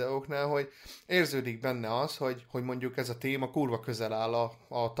videóknál, hogy érződik benne az, hogy mondjuk ez a téma kurva közel áll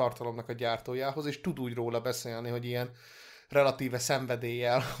a tartalomnak a gyártójához, és tud úgy róla beszélni, hogy ilyen relatíve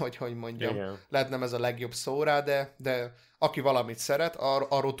szenvedéllyel, hogy mondjam, lehet nem ez a legjobb szó rá, de aki valamit szeret,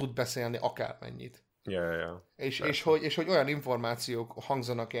 arról tud beszélni akármennyit. És hogy olyan információk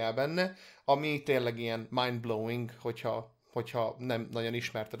hangzanak el benne, ami tényleg ilyen mind-blowing, hogyha nem nagyon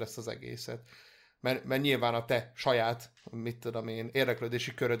ismerted ezt az egészet. Mert nyilván a te saját, mit tudom én,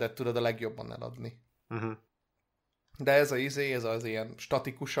 érdeklődési körödet tudod a legjobban eladni. De ez az ilyen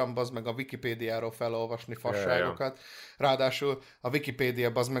statikusan, bazd meg a Wikipédiáról felolvasni fasságokat. Ráadásul a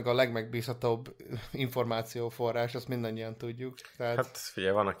Wikipédia bazd meg a legmegbízhatóbb információforrás, azt mindannyian tudjuk. Tehát... Hát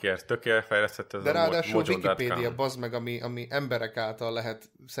figyelj, van, aki ezt tökéletesen fejlesztett, ez de ráadásul a Wikipédia bazd meg, ami emberek által lehet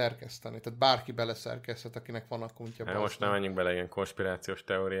szerkeszteni. Tehát bárki beleszerkeszthet, akinek van akuntja. Most nem menjünk bele ilyen konspirációs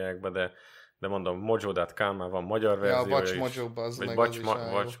teóriákba, de mondom, mojo.com, már van magyar verziója is. Watch Mojo, bazd meg.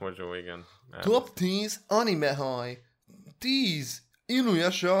 Watch Mojo, igen. Top 10 anime haj. 10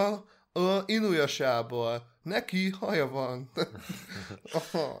 Inuyasából. Neki haja van.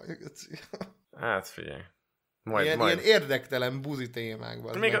 Hát figyelj. Ilyen érdektelen buzi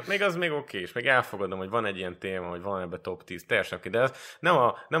témákban. Még az még oké, és még elfogadom, hogy van egy ilyen téma, hogy van ebbe top 10, teljesen oké, de ez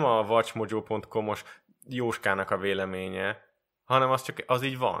nem a watchmojo.com-os Jóskának a véleménye, hanem az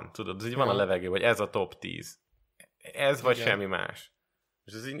így van, tudod, az így van a levegő, hogy ez a top 10. Ez vagy semmi más.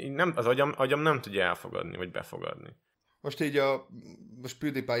 És ez így az agyam nem tudja elfogadni, vagy befogadni. Most így most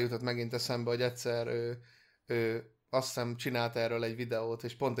PewDiePie jutott megint eszembe, hogy egyszer ő azt hiszem csinált erről egy videót,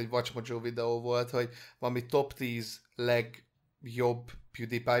 és pont egy Watch Mojo videó volt, hogy valami top 10 legjobb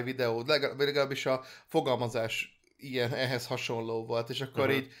PewDiePie videó, legalábbis a fogalmazás ehhez hasonló volt, és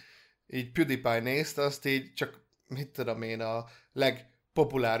akkor így PewDiePie nézte, azt így csak, mit tudom én, a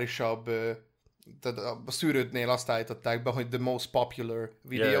legpopulárisabb, tehát a szűrődnél azt állították be, hogy the most popular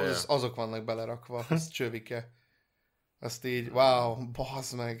videos, azok vannak belerakva, az csövike. Azt így, wow,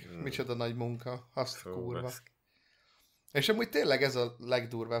 bazd meg, micsoda nagy munka, azt kurva. És amúgy tényleg ez a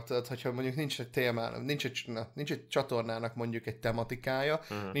legdurvább, tudod, hogyha mondjuk nincs egy témának, nincs egy csatornának mondjuk egy tematikája,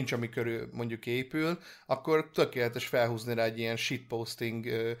 nincs ami körül mondjuk épül, akkor tökéletes felhúzni rá egy ilyen shitposting,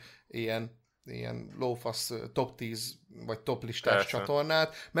 ilyen lófasz top 10 vagy top listás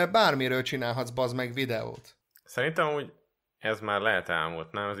csatornát, mert bármiről csinálhatsz bazd meg videót. Szerintem úgy ez már lehet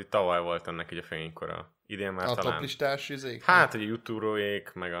elmúlt, nem? Ez így tavaly volt ennek így a fénykora. Idén már a talán... toplistás izék? Hát, hogy a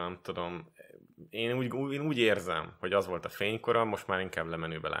YouTube-róék, meg a nem tudom... Én úgy érzem, hogy az volt a fénykora, most már inkább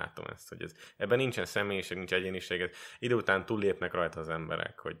lemenőbe látom ezt, hogy ebben nincsen személyiség, nincs egyéniség, idő után túllépnek rajta az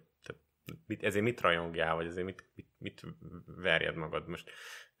emberek, hogy ezért mit rajongjál, vagy ezért mit verjed magad. Most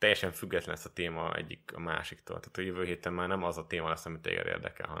teljesen független ez a téma egyik a másiktól. Tehát a jövő héten már nem az a téma lesz, amit téged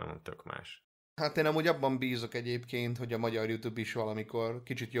érdekel, hanem tök más. Hát én amúgy abban bízok egyébként, hogy a magyar YouTube is valamikor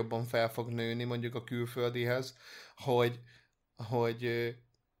kicsit jobban fel fog nőni mondjuk a külföldihez, hogy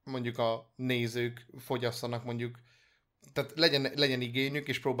mondjuk a nézők fogyasszanak mondjuk, tehát legyen igényük,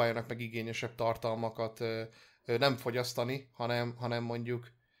 és próbáljanak meg igényesebb tartalmakat nem fogyasztani, hanem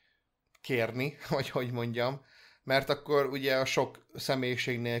mondjuk kérni, vagy hogy mondjam, mert akkor ugye a sok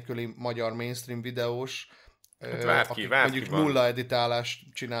személyiség nélküli magyar mainstream videós, hát akik mondjuk nulla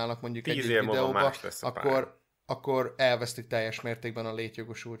editálást csinálnak mondjuk egy videóba, akkor elvesztik teljes mértékben a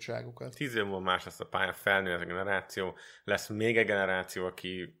létjogosultságukat. 10 év múlva más lesz a pálya, felnő ez a generáció, lesz még egy generáció,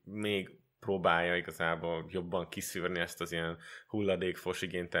 aki még próbálja igazából jobban kiszűrni ezt az ilyen hulladékfos,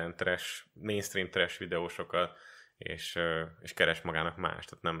 igénytelen trash, mainstream trash videósokat, és keres magának más,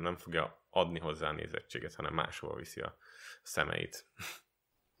 tehát nem fogja adni hozzá a nézettséget, hanem máshol viszi a szemeit.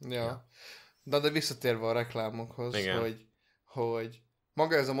 Ja. De visszatérve a reklámokhoz, hogy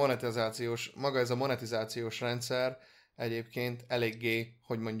maga ez a monetizációs rendszer egyébként eléggé,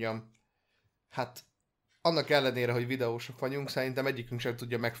 hogy mondjam, hát annak ellenére, hogy videósok vagyunk, szerintem egyikünk sem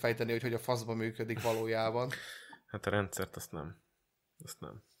tudja megfejteni, hogy a faszba működik valójában. Hát a rendszert azt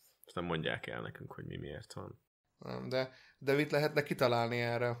nem mondják el nekünk, hogy miért van. De mit lehetne kitalálni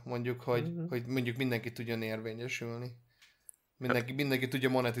erre, mondjuk, hogy mondjuk mindenki tudjon érvényesülni? Mindenki tudja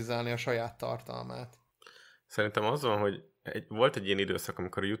monetizálni a saját tartalmát. Szerintem az van, hogy volt egy ilyen időszak,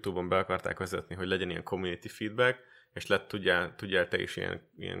 amikor a YouTube-on be akarták vezetni, hogy legyen ilyen community feedback, és tudjál te is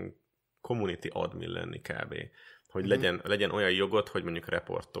ilyen community admin lenni kb. Hogy legyen olyan jogod, hogy mondjuk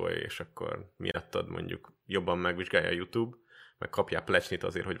reportolj, és akkor miattad mondjuk jobban megvizsgálja a YouTube, meg kapjál plecsnit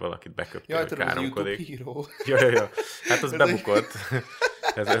azért, hogy valakit beköptél, hogy káromkodik. YouTube híró. Ja. Hát az bebukott,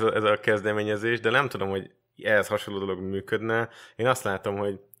 ez a kezdeményezés, de nem tudom, hogy ehhez hasonló dolog működne. Én azt látom,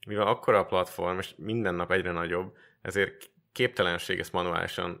 hogy mivel akkora a platform, és minden nap egyre nagyobb, ezért képtelenség ezt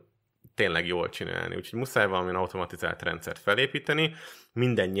manuálisan tényleg jól csinálni. Úgyhogy muszáj valamilyen automatizált rendszert felépíteni,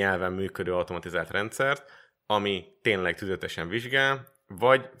 minden nyelven működő automatizált rendszert, ami tényleg tüzetesen vizsgál,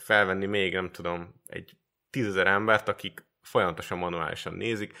 vagy felvenni még, nem tudom, egy 10 000 embert, akik folyamatosan manuálisan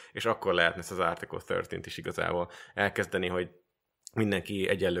nézik, és akkor lehetne ezt az Article 13-t is igazából elkezdeni, hogy mindenki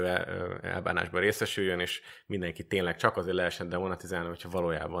egyenlő elbánásban részesüljön, és mindenki tényleg csak azért lehessen demonetizálni, hogyha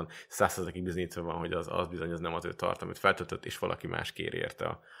valójában 100%-ig bizonyítva van, hogy az bizony az nem az ő tartalmat feltöltött, és valaki más kéri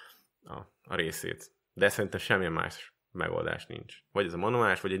érte a részét. De szerintem semmilyen más megoldás nincs. Vagy ez a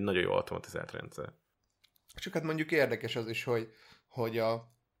manuális, vagy egy nagyon jó automatizált rendszer. Csak hát mondjuk érdekes az is, hogy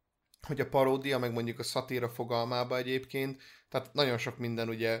a paródia, meg mondjuk a szatíra fogalmába egyébként, tehát nagyon sok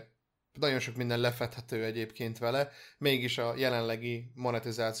minden lefedhető egyébként vele, mégis a jelenlegi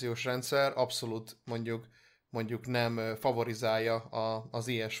monetizációs rendszer abszolút mondjuk nem favorizálja az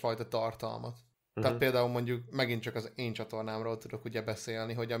ilyesfajta tartalmat. Tehát például mondjuk megint csak az én csatornámról tudok ugye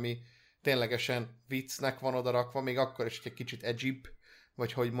beszélni, hogy ami ténylegesen viccnek van odarakva, még akkor is egy kicsit edgybb,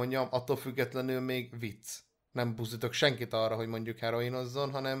 vagy hogy mondjam, attól függetlenül még vicc. Nem buzdítok senkit arra, hogy mondjuk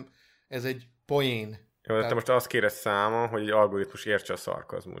heroinozzon, hanem ez egy poén. Jó, de te most azt kéred számon, hogy egy algoritmus értse a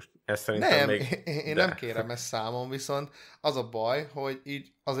szarkazmust. Ez szerintem nem, én nem kérem ezt számon, viszont az a baj, hogy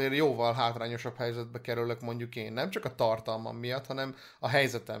így azért jóval hátrányosabb helyzetbe kerülök mondjuk én. Nem csak a tartalmam miatt, hanem a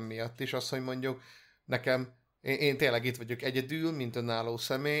helyzetem miatt is. Az, hogy mondjuk nekem, én tényleg itt vagyok egyedül, mint önálló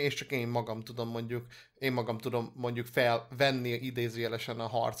személy, és csak én magam tudom mondjuk felvenni idézőjelesen a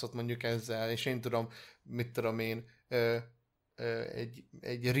harcot mondjuk ezzel, és én tudom,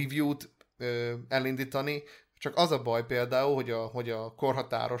 egy review-t elindítani, csak az a baj például, hogy a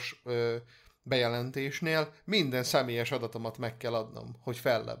korhatáros bejelentésnél minden személyes adatomat meg kell adnom, hogy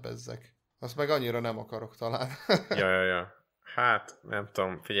fellebbezzek. Azt meg annyira nem akarok talán. Ja. Hát, nem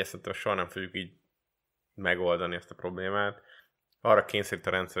tudom, figyelj, szerintem soha nem fogjuk így megoldani ezt a problémát. Arra kényszerít a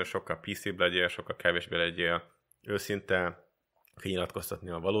rendszer, sokkal PC-bb legyél, sokkal kevésbé legyél őszinte, kinyilatkoztatni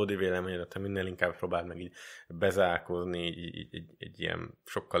a valódi véleményedet, ha minél inkább próbáld meg így bezárkózni, egy ilyen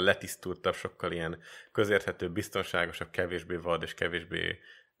sokkal letisztultabb, sokkal ilyen közérthető, biztonságosabb, kevésbé vad és kevésbé,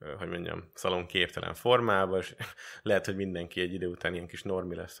 hogy mondjam, szalonképtelen formában, és lehet, hogy mindenki egy idő után ilyen kis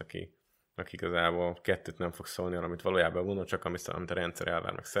normi lesz, aki igazából kettőt nem fog szólni arra, amit valójában gondol, csak amit a rendszer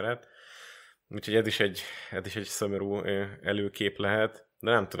elvár meg szeret. Úgyhogy ez is egy szomorú előkép lehet.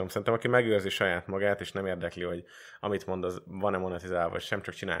 De nem tudom, szerintem aki megőrzi saját magát, és nem érdekli, hogy amit mond, az van-e monetizálva, vagy sem,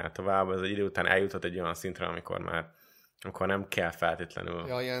 csak csinálja tovább, az egy idő után eljutott egy olyan szintre, amikor nem kell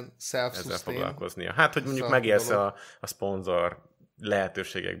feltétlenül ilyen ezzel foglalkoznia. Hát, hogy mondjuk megélsz a szponzor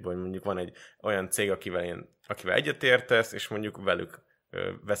lehetőségekből, hogy mondjuk van egy olyan cég, akivel egyetértesz, és mondjuk velük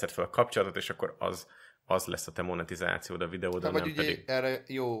veszed fel a kapcsolatot, és akkor az lesz a te monetizációd a videódon, nem pedig... erre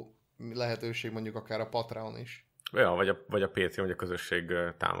jó lehetőség mondjuk akár a Patreon is. Ja, vagy a Patreon, vagy a közösség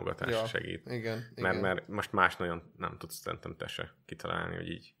támogatás segít. Igen. Mert most más nagyon nem tudsz szerintem te se kitalálni, hogy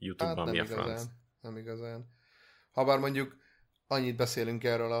így YouTube-ban mi a franc. Nem igazán. Habár mondjuk annyit beszélünk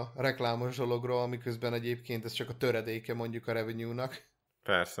erről a reklámos dologról, amiközben egyébként ez csak a töredéke mondjuk a revenue-nak.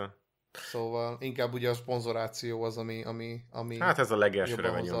 Persze. Szóval inkább ugye a szponzoráció az, ami hát ez a legelső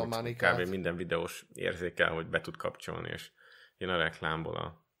revenue, amit kb. Minden videós érzékel, hogy be tud kapcsolni, és jön a reklámból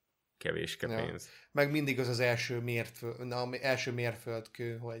a kevéske pénz. Meg mindig az első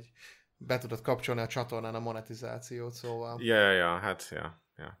mérföldkő, hogy be tudod kapcsolni a csatornán a monetizációt, szóval...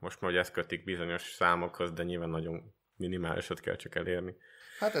 Ja. Most már, hogy ezt kötik bizonyos számokhoz, de nyilván nagyon minimálisat kell csak elérni.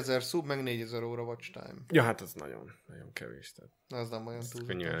 Hát 1000 szub, meg 4000 óra watch time. Ja, hát az nagyon, nagyon kevés. Tehát az nem olyan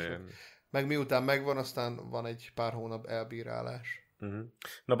túlzatos. Meg miután megvan, aztán van egy pár hónap elbírálás. Uh-huh.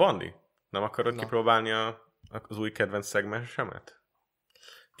 Na, Bandi, nem akarod kipróbálni az új kedvenc szegmensemet?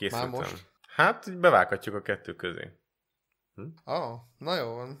 Készültem. Már most? Hát, így bevághatjuk a kettő közé. Na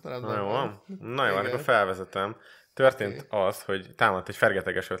jó van. Na jó, akkor felvezetem. Történt az, hogy támadt egy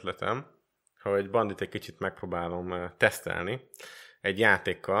fergeteges ötletem, hogy Bandit egy kicsit megpróbálom tesztelni egy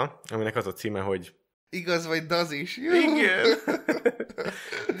játékkal, aminek az a címe, hogy igaz vagy daz is. Jó. Igen.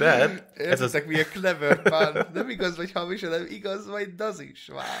 Tehát értitek, milyen clever pán. Nem igaz vagy hamis, hanem igaz vagy daz is.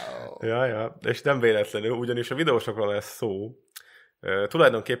 Wow. Ja. És nem véletlenül, ugyanis a videósokról lesz szó.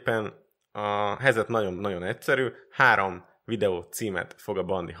 Tulajdonképpen a helyzet nagyon-nagyon egyszerű. 3 videó címet fog a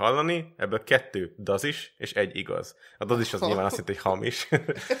Bandi hallani, ebből 2 dazis, és 1 igaz. A dazis az nyilván azt jelenti, hogy hamis.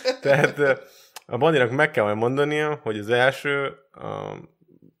 Tehát a Bandinak meg kell majd mondania, hogy az első,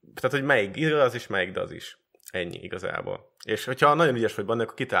 tehát hogy melyik igaz, és melyik dazis. Ennyi igazából. És hogyha nagyon ügyes vagy Bandi,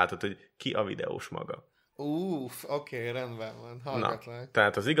 akkor kitaláltad, hogy ki a videós maga. Oké, rendben van. Hallgatlak.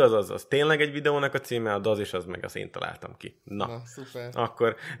 Tehát az igaz, az tényleg egy videónak a címe, a dazis az meg az én találtam ki. Na szuper.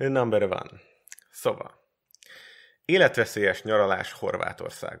 Akkor number 1. Szóval. Életveszélyes nyaralás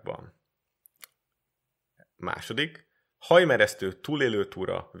Horvátországban. 2. Hajmeresztő túlélő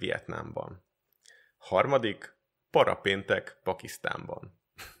túra Vietnámban. 3. Parapéntek Pakisztánban.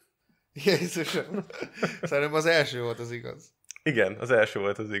 Jézusom. Szerintem az első volt az igaz. Igen, az első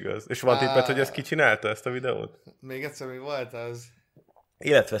volt az igaz. És van tippet, hogy ezt ki csinálta, ezt a videót? Még egyszer, mi volt az?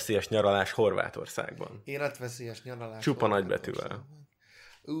 Életveszélyes nyaralás Horvátországban. Életveszélyes nyaralás Csupa nagybetűvel.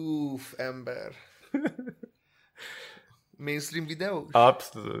 Ember. Mainstream videó?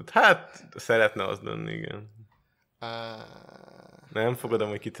 Abszolút. Hát, szeretne az lenni, igen. Nem fogadom,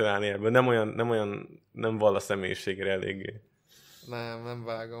 hogy kitalálni ebből. Nem vall a személyiségre eléggé. Nem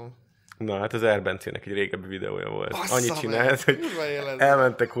vágom. Na, hát az Erbencének egy régebbi videója volt. Bassza annyit csinált, hogy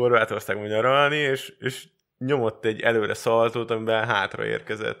elmentek Horvátországba nyaralni, és nyomott egy előre szaltót, amiben hátra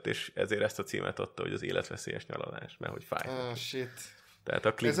érkezett, és ezért ezt a címet adta, hogy az életveszélyes nyaralás, mert hogy fáj. Shit. Tehát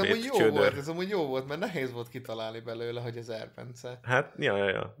a clickbait csődör. Ez amúgy jó volt, mert nehéz volt kitalálni belőle, hogy az Erbence. Hát,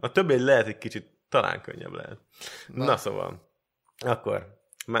 ja. A többi lehet egy kicsit, talán könnyebb lehet. Na szóval. Akkor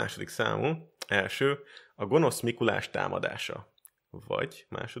 2. számú, első, a gonosz Mikulás támadása. Vagy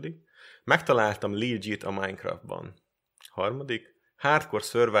 2. Megtaláltam Lil G-t a Minecraftban. 3. Hardcore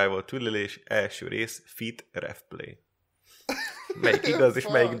Survival túlélés első rész Fit Refplay. Melyik igaz és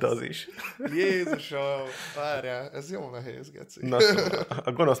melyik daz is. Jézusom, várjál, ez jó nehéz, geci. Na szóval,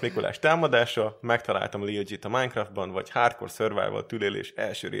 a gonosz Mikulás támadása, megtaláltam Lil G-t a Minecraftban, vagy Hardcore Survival túlélés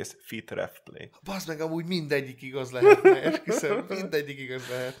első rész Fit Refplay. Bazd meg, amúgy mindegyik igaz lehetne, esküszöm, mindegyik igaz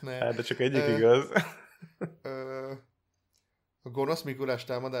lehetne. Hát, de csak egyik igaz. A gonosz Mikulás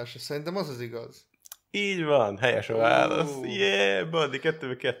támadása, szerintem az igaz. Így van, helyes a válasz. Bandi,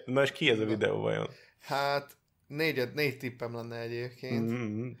 2-2. Na és ki ez a videó vajon? Hát, 4 tippem lenne egyébként.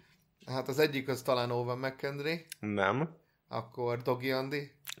 Mm-hmm. Hát az egyik az talán Owen McKendry. Nem. Akkor Doggy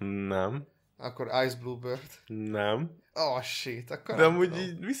Andy. Nem. Akkor Ice Bluebird. Nem. Shit, akkor de amúgy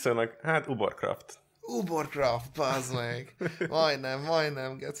így viszonylag, hát Ubercraft. Ubercraft, bazd meg.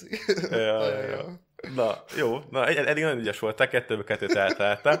 Majdnem, geci. Ja. Na, jó. Na, eddig nagyon ügyes voltál, 2-2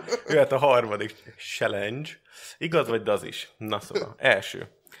 eltaláltál. Jöhet a 3. challenge. Igaz vagy daz is? Na szóval, első.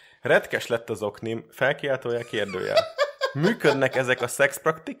 Retkes lett az oknim, felkiáltójel, kérdőjel. Működnek ezek a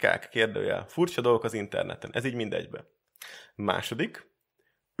szexpraktikák? Kérdőjel. Furcsa dolgok az interneten. Ez így mindegybe. 2.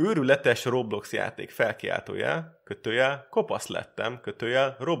 Őrületes Roblox játék felkiáltójel, kötőjel, kopasz lettem,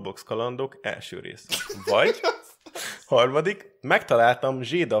 kötőjel, Roblox kalandok első rész. Vagy, harmadik, megtaláltam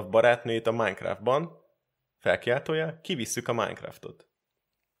Zsédav barátnőjét a Minecraftban, felkiáltójel, kivisszük a Minecraftot.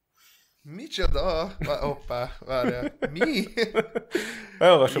 Micsoda? Hoppá, várjál. Mi?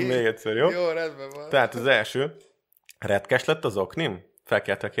 Elolvasom még egyszer, jó? Jó, rendben van. Tehát az első, retkes lett az oknim?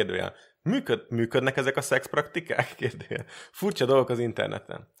 Felkiáltó a kérdőjel. Működnek ezek a szexpraktikák? Kérdőjel. Furcsa dolgok az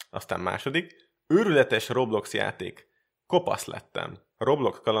interneten. Aztán második, őrületes Roblox játék. Kopasz lettem.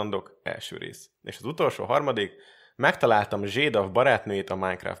 Roblox kalandok első rész. És az utolsó, harmadik, megtaláltam Zsédav barátnőjét a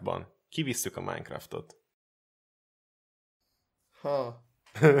Minecraftban. Kivisszük a Minecraftot.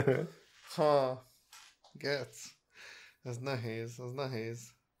 Getsz. Ez nehéz, az nehéz.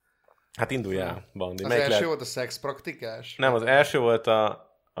 Hát induljál, Bandi. Az első volt a szexpraktikás? Nem, az első volt a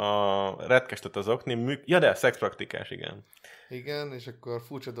retkes lett az oknim. Ja, de szexpraktikás, igen. Igen, és akkor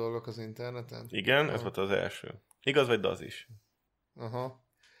furcsa dolgok az interneten? Igen, ez volt az első. Igaz vagy az is? Aha.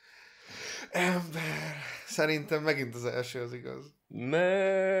 Ember, szerintem megint az első az igaz.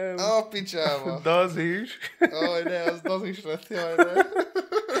 Nem. A picsába. Daz is. Aj, ne, az daz is lett, jaj, ne.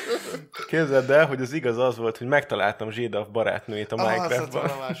 Képzeld el, hogy az igaz az volt, hogy megtaláltam Zsédav barátnőjét a Minecraftban.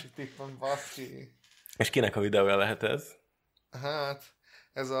 Az a másik tippem, baszki. És kinek a videója lehet ez? Hát,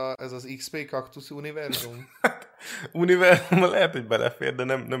 ez az XP Kaktusz univerzum. Univerzum lehet, hogy belefér, de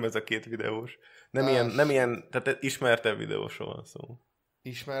nem ez a két videós. Nem ilyen, tehát ismertebb videósról van szó.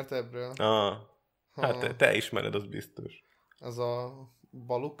 Ismertebbről? Hát te ismered, az biztos. Az a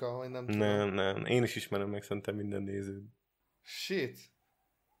Baluka, vagy nem tudom? Nem. Én is ismerem meg szerintem minden néződ. Shit.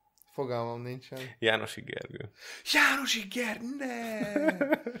 Fogalmam nincsen. Jánosi Gergő. Jánosi Gergő, ne!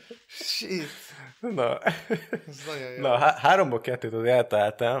 Shit. Na. Ez nagyon jó. Na, 3-ból 2-t az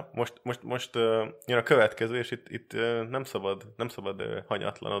eltaláltál. Most jön a következő, és itt nem szabad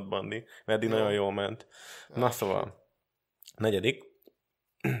hanyatlanod, Bandi, mert eddig nagyon jól ment. Na szóval, 4.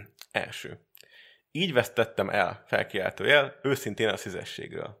 Első. Így vesztettem el, felkiáltójel, őszintén a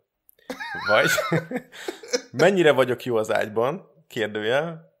szüzességről. Vagy, mennyire vagyok jó az ágyban,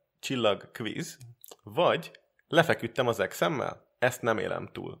 kérdőjel, csillag quiz, vagy lefeküdtem az exemmel, ezt nem élem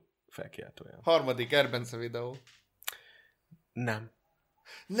túl, felkiáltójel. 3. Erbence videó. Nem.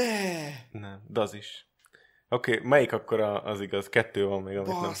 Nem, de az is. Oké, melyik akkor az igaz? 2 van még,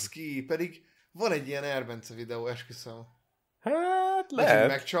 amit baszki, pedig van egy ilyen Erbence videó, esküszöm. Hát lehet.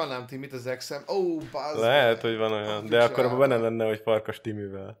 Megcsalnám Timit az exem. Bazd. Lehet, hogy van olyan, de akkor abban benne lenne, hogy Farkas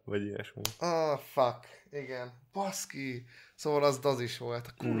Timivel, vagy ilyesmi. Fuck. Igen. Baszki. Szóval az is volt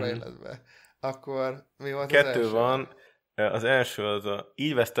a kurva életben. Akkor mi volt 2 az első? van. Az első az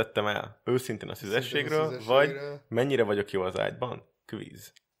így vesztettem el őszintén a szüzességről, vagy mennyire vagyok jó az ágyban?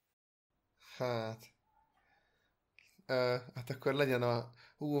 Quiz. Hát akkor legyen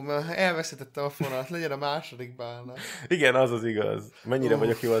mert elveszítettem a fonalat, legyen a második bálna. Igen, az igaz. Mennyire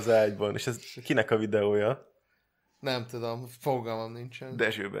vagyok jó az ágyban. És ez kinek a videója? Nem tudom, fogalmam nincsen.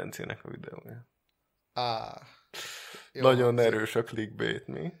 Dezső Bencének a videója. Jó, nagyon erős a clickbait,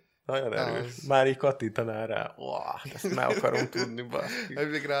 mi? Nagyon erős. Az. Már így kattintanál rá. Ezt meg akarom tudni, baszki.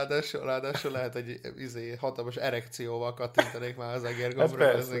 Még ráadásul lehet egy hatalmas erekcióval kattintanék már az egérgombra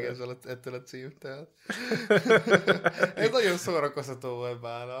ettől a címtől. Ez nagyon szórakoztató volt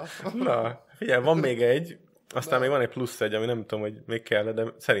bána. Na, figyelj, van még egy, aztán még van egy plusz egy, ami nem tudom, hogy még kell, de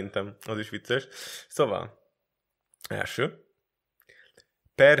szerintem az is vicces. Szóval, első.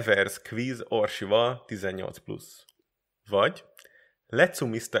 Perverse quiz Orsival 18+. Vagy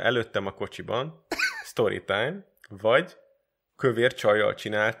lecumizta előttem a kocsiban, storytime, vagy kövér csajjal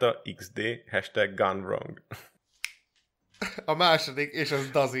csinálta XD, #gunwrong. A második, és az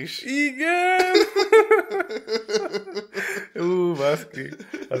daz is. Igen! Baszki,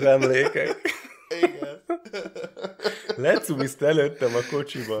 az emlékek. Igen. Lecumizta előttem a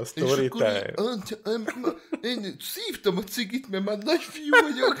kocsiban, storytime. Én szívtam a cigit, mert már nagy fiú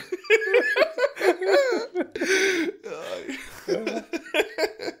vagyok.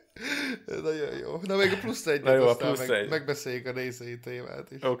 Ez nagyon jó. Na még a plusz egy, aztán megbeszéljük a részei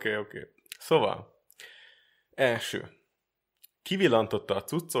témát is. Oké. Szóval, első. Kivillantotta a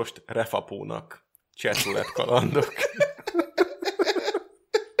cuccost refapónak. Csetulet kalandok.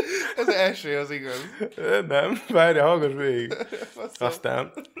 Az első az igaz. Nem, várjál, hallgass végig.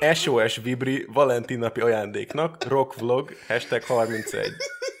 Aztán SOS Vibri Valentin napi ajándéknak, rockvlog, #31.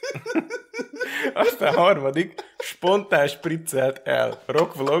 Aztán harmadik, spontán spriccelt el,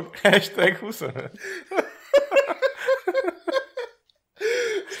 rockvlog, #25.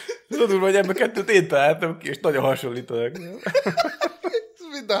 Tudod, hogy ebben 2 én találtam ki, és nagyon hasonlítanak.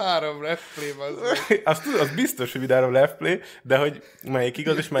 Mind a 3 refplay, az biztos, hogy mind 3 refplay, de hogy melyik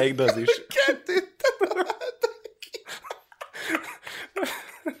igaz és melyik daz is. 2 találtak ki.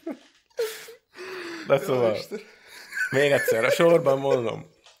 Na szóval, még egyszer, a sorban mondom.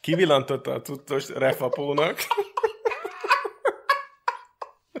 Kivillantotta a cuccos refapónak.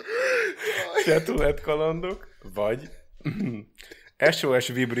 Chatulett kalandok, vagy SOS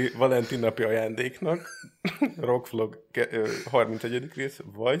Vibri Valentin napi ajándéknak, Rockvlog 31. rész,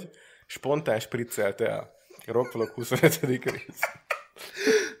 vagy spontán spriccelt el, Rockvlog 25. rész.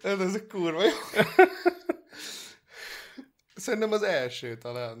 Ez a kurva jó. Szerintem az első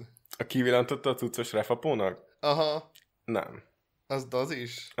talán. A kivillantotta a cuccos refapónak? Aha. Nem. Az daz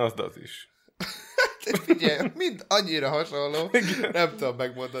is? Az daz is. Figyelj, mind annyira hasonló. Nem tudom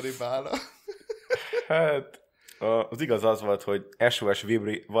megmondani bála. Hát, az igaz az volt, hogy SOS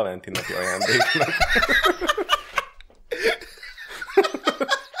Vibri Valentin napi ajándéknak.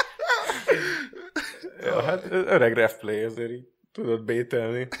 Ja, hát öreg refplay, ezért így tudod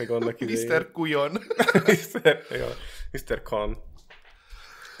bételni, meg annak idején. Mr. Kujon. Mr. Khan.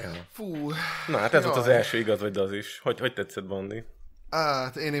 Ja. Fú. Na, hát ez volt az első igaz, vagy az is. Hogy tetszett, Bandi?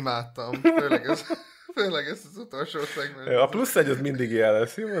 Hát, én imádtam. Főleg ez az utolsó szegment. A plusz egy az mindig ilyen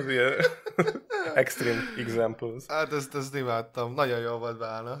lesz, jó? Az ilyen extreme examples. Hát ezt imádtam. Nagyon jól volt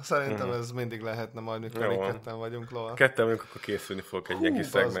beállna. Szerintem ez mindig lehetne majd, mikor ketten vagyunk lóval. Ketten vagyunk, akkor készülni fogok egy ilyen kis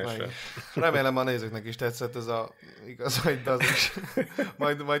szegmensre. Remélem a nézőknek is tetszett ez a igaz, hogy az is.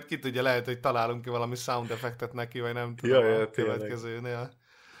 Majd ki tudja, lehet, hogy találunk ki valami sound effektet neki, vagy nem tudom a következőnél.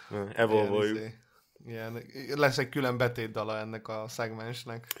 Evolvoljuk. Ilyen, lesz egy külön betétdala ennek a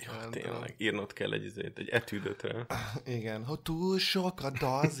szegmensnek. Ja, tényleg, írnod kell egy etűdöt rá. Igen, hogy túl sok a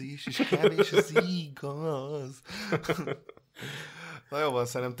dazis, és kevés az igaz. Na jó van,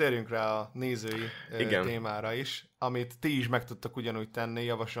 szerintem térjünk rá a nézői témára is, amit ti is meg tudtak ugyanúgy tenni,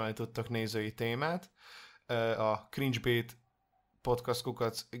 javasolni tudtak nézői témát. A Cringebait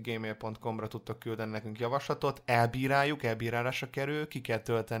podcast@gmail.com-ra tudtok küldeni nekünk javaslatot, elbírálásra kerül, ki kell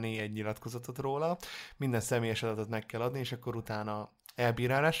tölteni egy nyilatkozatot róla, minden személyes adatot meg kell adni, és akkor utána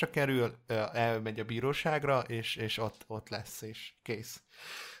elbírálásra kerül, elmegy a bíróságra, és ott lesz, és kész.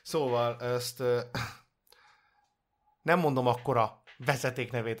 Szóval ezt nem mondom akkora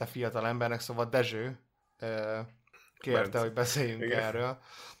vezetéknevét a fiatal embernek, szóval Dezső kérte, hogy beszéljünk erről,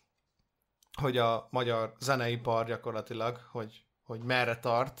 hogy a magyar zeneipar gyakorlatilag, hogy merre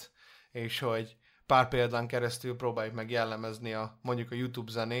tart, és hogy pár példán keresztül próbáljuk meg jellemezni mondjuk a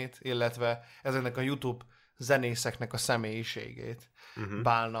YouTube zenét, illetve ezeknek a YouTube zenészeknek a személyiségét.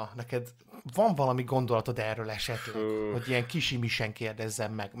 Bálna, neked van valami gondolatod erről esetleg? Hogy ilyen kisimisen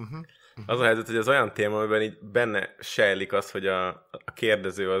kérdezzem meg. Az a helyzet, hogy az olyan téma, amiben így benne sejlik az, hogy a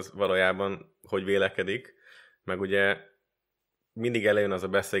kérdező az valójában hogy vélekedik, meg ugye mindig elejön az a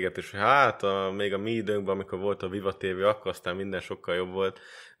beszélgetés, hogy hát még a mi időnkben, amikor volt a Viva TV, akkor aztán minden sokkal jobb volt.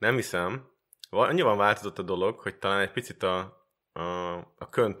 Nem hiszem. Annyiban változott a dolog, hogy talán egy picit a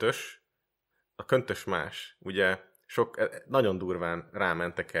köntös más. Ugye nagyon durván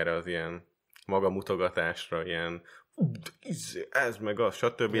rámentek erre az ilyen magamutogatásra, ilyen ez meg az,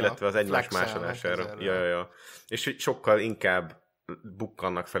 stb. Illetve az egymás másolására. Ja. És sokkal inkább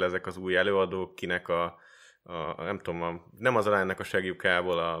bukkannak fel ezek az új előadók, kinek nem tudom, nem az alánynak a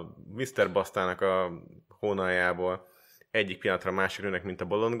segjukából, a Mr. Bastának a hónaljából egyik pillanatra a másik nőnek, mint a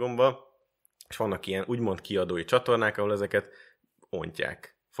bolondgomba, és vannak ilyen úgymond kiadói csatornák, ahol ezeket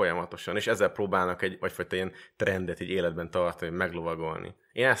ontják folyamatosan, és ezzel próbálnak egyfajta ilyen trendet így életben tartani, meglovagolni.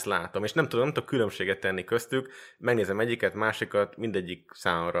 Én ezt látom, és nem tudok különbséget tenni köztük, megnézem egyiket, másikat, mindegyik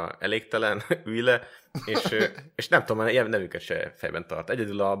számomra elégtelen, ülj le, és nem tudom, ilyen nevüket se fejben tart.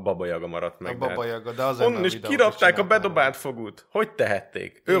 Egyedül a Baba Yaga maradt meg. A Baba Yaga, de az onnan is kirapták a bedobált fogút. Hogy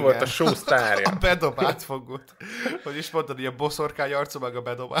tehették? Ő volt a show sztárja. A bedobált fogút. Hogy is mondtad, hogy a boszorkány arca meg a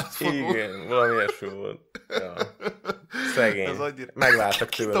bedobált fogút. Igen, valami ilyesmi volt. Ja. Szegény. Megváltak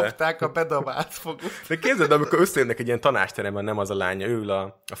tőle. Kitopták a bedobált fogút. De képzeld, amikor összejönnek egy ilyen tanácsteremben, nem az a lánya, ő ül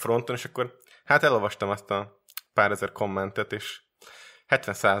a fronton, és akkor hát elolvastam azt a pár ezer kommentet, és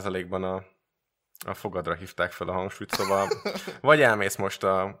 70%-ban a fogadra hívták fel a hangsúlyt, szóval vagy elmész most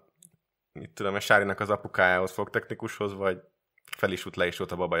a Sárinak az apukájához, fogtechnikushoz, vagy fel is út, le is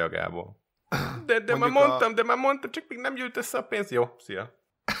út a Baba Yagából. De már mondtam, csak még nem gyűlt össze a pénz. Jó, szia.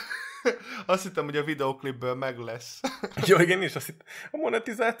 Azt hittem, hogy a videóklipből meg lesz. Jó, igen, és azt hittem, a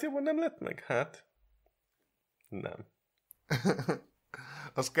monetizációban nem lett meg? Hát, nem.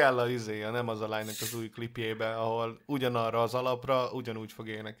 Az kell nem az a lánynak az új klipjébe, ahol ugyanarra az alapra ugyanúgy fog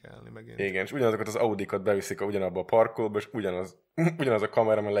énekelni megint. Igen, és ugyanazokat az Audikat beviszik ugyanabba a parkolóba, és ugyanaz a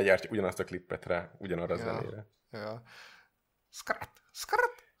kameraman legyártja ugyanazt a klippet rá, ugyanarra a zenére. Ja. Skrat.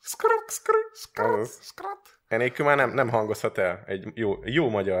 Enélkül már nem hangozhat el egy jó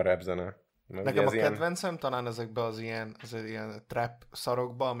magyar rap zene. Nekem a kedvencem talán ezekben az ilyen trap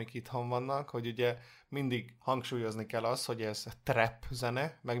szarokba, amik itthon vannak, hogy ugye mindig hangsúlyozni kell azt, hogy ez trap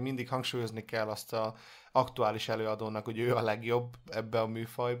zene, meg mindig hangsúlyozni kell azt az aktuális előadónak, hogy ő a legjobb ebbe a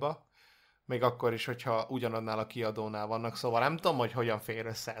műfajba, még akkor is, hogyha ugyanannál a kiadónál vannak, szóval nem tudom, hogy hogyan fér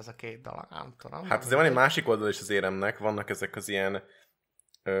össze ez a két dolog, nem tudom. Hát azért van egy másik oldal is az éremnek, vannak ezek az ilyen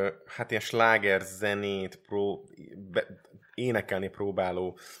ilyen sláger zenét énekelni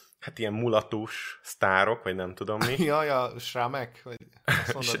próbáló, hát ilyen mulatus sztárok, vagy nem tudom mi. Jaj, a Sramek? Vagy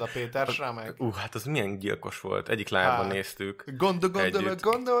azt mondod, a Péter Sramek? Hát az milyen gyilkos volt. Egyik live-ban néztük.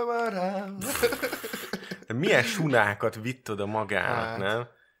 Gondol már rám. Milyen sunákat vitt oda magának, nem?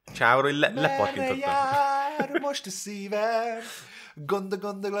 Csávra, hogy lepatintottam. Jár most a szívem,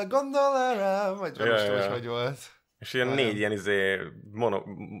 gondol rám. Vagy most hogy volt. És ilyen 4 ilyen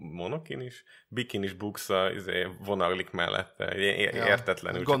monokinis, bikinis buksa vonaglik mellette.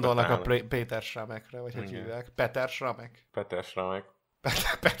 Értetlenül. Gondolnak a Péter Sramekre, vagy hogy hívják. Peter Sramek. Peter Sramek.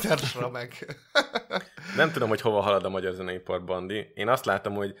 Peter Sramek. Nem tudom, hogy hova halad a magyar zeneipar, Bandi. Én azt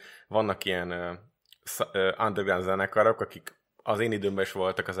látom, hogy vannak ilyen underground zenekarok, akik az én időmben is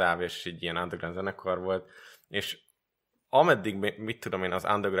voltak, az AV-s egy ilyen underground zenekar volt, és ameddig, mit tudom én, az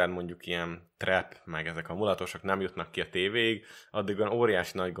underground mondjuk ilyen trap, meg ezek a mulatosok nem jutnak ki a tévéig, addig olyan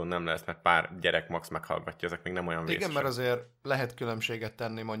óriási nagy gond nem lesz, mert pár gyerek max meghallgatja, ezek még nem olyan vészesek. Igen, mert azért lehet különbséget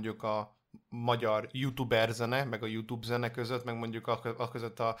tenni mondjuk a magyar youtuber zene, meg a YouTube zene között, meg mondjuk a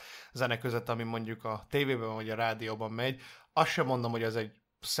között a zene között, ami mondjuk a tévében vagy a rádióban megy. Azt sem mondom, hogy ez egy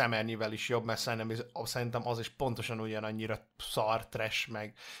szemernyivel is jobb, mert szerintem az is pontosan ugyanannyira szar, trash,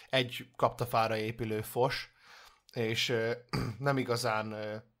 meg egy kaptafára épülő fos, és nem igazán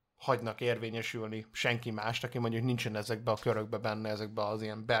hagynak érvényesülni senki mást, aki mondjuk nincsen ezekbe a körökbe benne, ezekbe az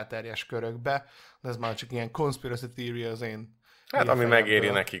ilyen belterjes körökbe, de ez már csak ilyen conspiracy theory az én. Hát ami megéri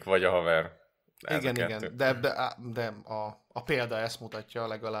nekik, vagy a haver. Igen, de a példa ezt mutatja,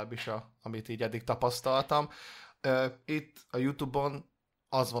 legalábbis amit így eddig tapasztaltam. Itt a YouTube-on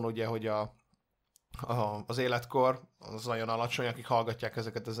az van ugye, hogy az életkor az nagyon alacsony, akik hallgatják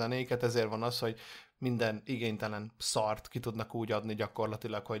ezeket a zenéket, ezért van az, hogy minden igénytelen szart ki tudnak úgy adni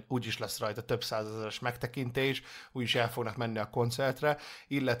gyakorlatilag, hogy úgyis lesz rajta több százezeres megtekintés, úgyis el fognak menni a koncertre,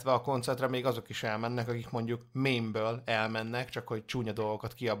 illetve a koncertre még azok is elmennek, akik mondjuk meme-ből elmennek, csak hogy csúnya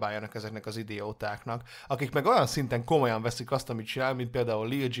dolgokat kiabáljanak ezeknek az idiótáknak, akik meg olyan szinten komolyan veszik azt, amit csinál, mint például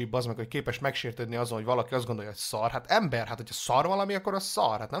Lil G, az meg, hogy képes megsértődni azon, hogy valaki azt gondolja, hogy szar. Hát ember, hát hogyha szar valami, akkor az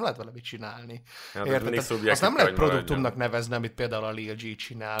szar, hát nem lehet vele mit csinálni. Ja, érted? Azt nem lehet produktumnak nevezni, amit például a Lil G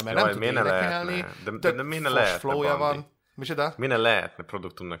csinál, mert nem tud énekelni. De miért lehetne, van. Micsoda? Miért lehetne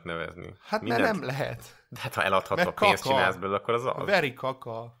produktumnak nevezni? Hát mert nem lehet. De hát ha eladható pénzt csinálsz belőle, akkor az az. Veri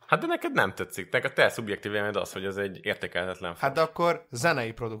kaka. Hát de neked nem tetszik. Neked te szubjektív élmény az, hogy ez egy értékelhetetlen. Hát de akkor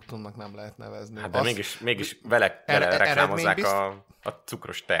zenei produktumnak nem lehet nevezni. Hát de mégis vele reklámozzák a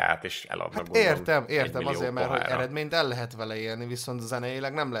cukros teát, és eladnak. Hát értem azért, mert hogy eredményt el lehet vele élni, viszont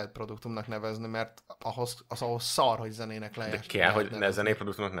zeneileg nem lehet produktumnak nevezni, mert ahhoz szar, hogy zenének lehet. De kell, hogy zenei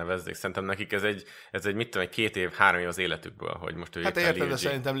produktumnak nevezzék. Szerintem nekik ez egy mit tudom, 2 év, 3 év az életükből, hogy most ő hát érted, de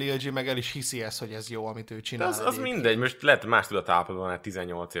szerintem Lil G meg el is hiszi ezt, hogy ez jó, amit ő csinál. Az mindegy, most lehet más tudatállapotban van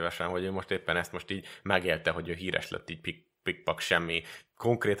 18 évesen, hogy ő most éppen ezt most így megélte, hogy ő híres lett így pikpak semmi.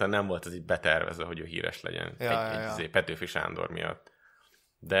 Konkrétan nem volt az így betervezve, hogy ő híres legyen. Egy Petőfi Sándor miatt.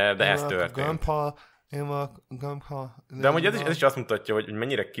 De ez történt. De amúgy ez is azt mutatja, hogy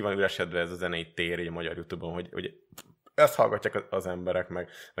mennyire ki van üresedve ez a zenei tér így a magyar YouTube-on, hogy ezt hallgatják az emberek, meg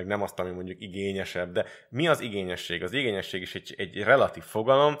nem azt, ami mondjuk igényesebb. De mi az igényesség? Az igényesség is egy relatív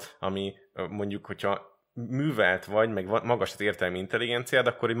fogalom, ami mondjuk, hogyha művelt vagy, meg magas az értelmi intelligenciád,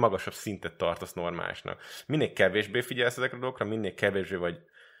 akkor egy magasabb szintet tartasz normálisnak. Minél kevésbé figyelsz ezekre a dolgokra, minél kevésbé vagy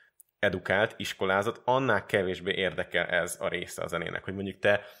edukált, iskolázott, annál kevésbé érdekel ez a része a zenének. Hogy mondjuk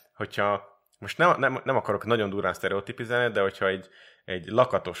te, hogyha most nem akarok nagyon durván sztereotipizálni, de hogyha egy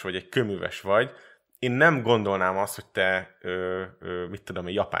lakatos vagy egy köműves vagy, én nem gondolnám azt, hogy te mit tudom,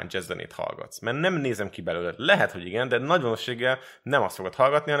 egy japán jazzzenét hallgatsz. Mert nem nézem ki belőle. Lehet, hogy igen, de nagy valószínűséggel nem azt fogod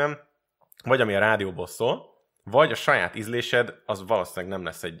hallgatni, hanem vagy ami a rádióból szól, vagy a saját ízlésed, az valószínűleg nem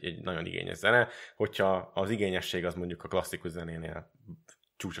lesz egy nagyon igényes zene, hogyha az igényesség az mondjuk a klasszikus zenénél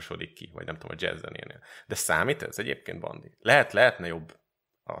csúcsosodik ki, vagy nem tudom, a jazz zenénél. De számít ez egyébként, Bandi? Lehetne jobb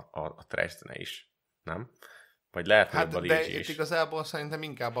a trash zene is, nem? Vagy lehetne jobb a Lil G is. De igazából szerintem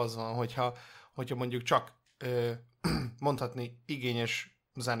inkább az van, hogyha mondjuk csak mondhatni igényes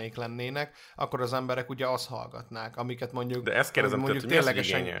zenék lennének, akkor az emberek ugye azt hallgatnák, amiket mondjuk... De ezt kérdezem, mondjuk hogy mi az, hogy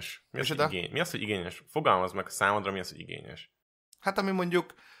igényes? Mi az, hogy igényes? Fogalmazd meg számodra, mi az, hogy igényes? Hát ami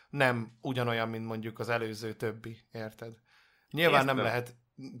mondjuk nem ugyanolyan, mint mondjuk az előző többi, érted? Nyilván nem lehet,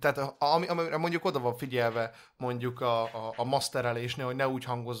 tehát amire mondjuk oda van figyelve mondjuk a masterelésnél, hogy ne úgy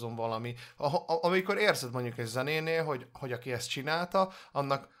hangozzon valami. Amikor érzed mondjuk egy zenénél, hogy aki ezt csinálta,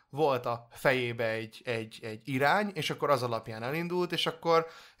 annak volt a fejébe egy irány, és akkor az alapján elindult, és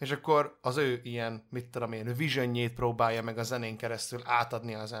akkor az ő ilyen, mit tudom én, visionjét próbálja meg a zenén keresztül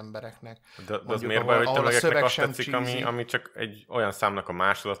átadni az embereknek. De az miért baj, hogy tömegeknek azt tetszik, ami csak egy olyan számnak a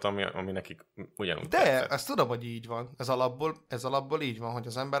másolata, ami nekik ugyanúgy tetszett. Ezt tudom, hogy így van. Ez alapból így van, hogy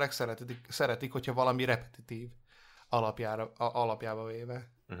az emberek szeretik, hogyha valami repetitív alapjába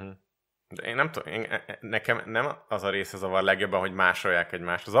véve. Uh-huh. De én nem tudom, nekem nem az a része zavar legjobban, hogy másolják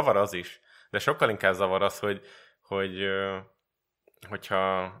egymást. Zavar az is, de sokkal inkább zavar az,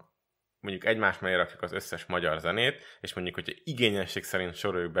 hogyha mondjuk egymás mellé rakjuk az összes magyar zenét, és mondjuk, hogyha igényesség szerint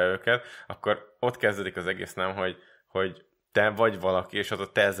soroljuk be őket, akkor ott kezdődik az egész, nem, hogy te vagy valaki, és az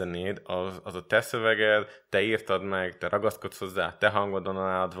a te zenéd, az a te szöveged, te írtad meg, te ragaszkodsz hozzá, te hangodon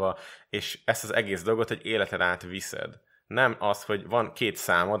adva, és ezt az egész dolgot egy életed át viszed. Nem az, hogy van 2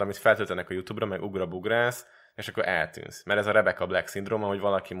 számod, amit feltöltenek a YouTube-ra, meg ugrabugrász, és akkor eltűnsz. Mert ez a Rebecca Black szindróma, hogy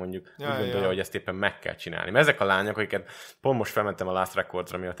valaki mondjuk úgy gondolja, hogy ezt éppen meg kell csinálni. Mert ezek a lányok, akiket pont most felmentem a Last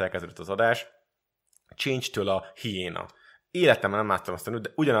Records-ra, miatt elkezdődött az adás, Change-től a Hyena. Életemben nem láttam azt, de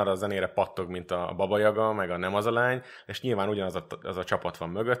ugyanarra a zenére pattog, mint a Baba Yaga, meg a Nem az a lány, és nyilván ugyanaz az a csapat van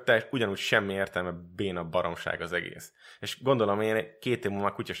mögötte, és ugyanúgy semmi értelme, béna baromság az egész. És gondolom én 2 év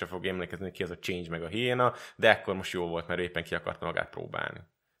múlva kutya se fog emlékezni, hogy ki az a Change meg a Hyena, de ekkor most jó volt, mert éppen ki akarta magát próbálni.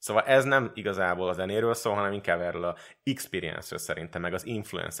 Szóval ez nem igazából a zenéről szól, hanem inkább erről a experience-ről szerintem, meg az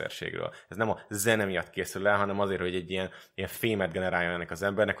influencerségről. Ez nem a zene miatt készül el, hanem azért, hogy egy ilyen fémet generáljon ennek az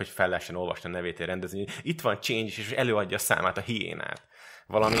embernek, hogy fel lehessen olvasni a nevét egy rendezvény. Itt van Change, és előadja a számát, a Hyénát.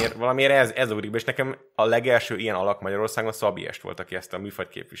 Valamiért ez ugrik be, és nekem a legelső ilyen alak Magyarországon Szabi Est volt, aki ezt a műfajt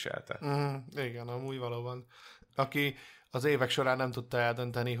képviselte. Igen, amúgy valóban. Aki az évek során nem tudta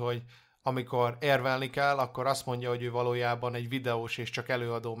eldönteni, hogy amikor érvelni kell, akkor azt mondja, hogy ő valójában egy videós és csak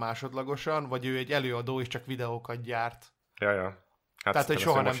előadó másodlagosan, vagy ő egy előadó és csak videókat gyárt. Ja. Hát tehát, hogy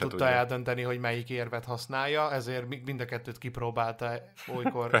soha nem tudta eldönteni, hogy melyik érvet használja, ezért mind a kettőt kipróbálta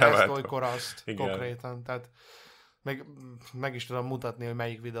olykor ezt, olykor azt. Igen. Konkrétan. Tehát meg is tudom mutatni, hogy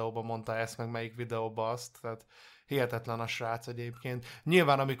melyik videóban mondta ezt, meg melyik videóban azt. Tehát hihetetlen a srác egyébként.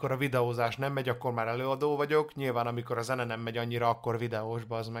 Nyilván, amikor a videózás nem megy, akkor már előadó vagyok. Nyilván, amikor a zene nem megy annyira, akkor videós,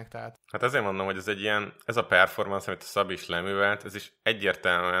 bazd meg. Tehát. Hát ezért mondom, hogy ez a performance, amit a Szabi is leművelt, ez is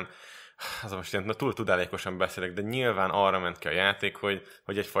egyértelműen, az most ilyen túl tudálékosan beszélek, de nyilván arra ment ki a játék, hogy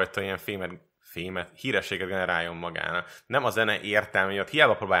egyfajta ilyen fémet, hírességet generáljon magának. Nem a zene értelme miatt,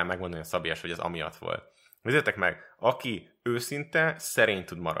 hiába próbálja megmondani a Szabiás, hogy ez amiatt volt. Nézzétek meg, aki őszinte, szerény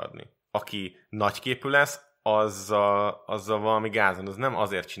tud maradni. Aki nagyképű lesz, azzal valami gázon, az nem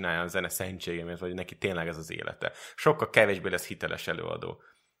azért csinálja a zene szentségemért, vagy neki tényleg ez az élete. Sokkal kevésbé lesz hiteles előadó,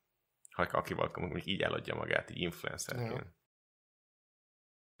 akivel így eladja magát, így influencerként. Ja.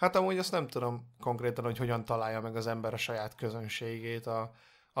 Hát amúgy azt nem tudom konkrétan, hogy hogyan találja meg az ember a saját közönségét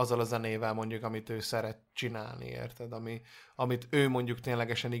azzal a zenével mondjuk, amit ő szeret csinálni, érted? Amit ő mondjuk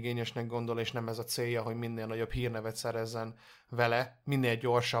ténylegesen igényesnek gondol, és nem ez a célja, hogy minél nagyobb hírnevet szerezzen vele, minél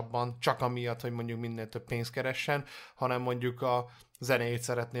gyorsabban, csak amiatt, hogy mondjuk minél több pénzt keressen, hanem mondjuk a zenéjét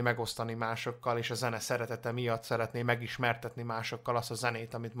szeretné megosztani másokkal, és a zene szeretete miatt szeretné megismertetni másokkal azt a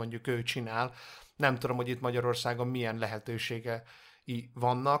zenét, amit mondjuk ő csinál. Nem tudom, hogy itt Magyarországon milyen lehetőségei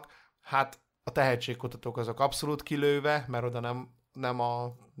vannak. Hát a tehetségkutatók azok abszolút kilőve, mert oda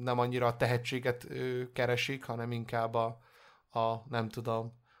nem annyira a tehetséget keresik, hanem inkább nem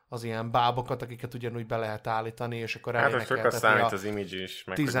tudom, az ilyen bábokat, akiket ugyanúgy be lehet állítani, és akkor elénekeltetni sokat számít az image is,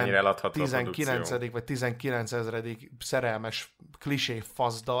 meg hogy mennyire eladható a 19. vagy 19 ezredik szerelmes klisé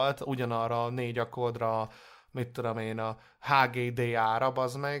faszdalt, ugyanarra a 4 akkordra, mit tudom én, a HGDA-ra,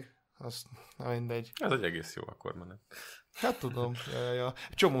 bazd meg, azt mindegy. Ez egy egész jó akkordmenet. Hát tudom, ja.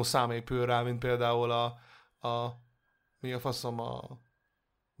 Csomó szám épül rá, mint például mi a faszom, a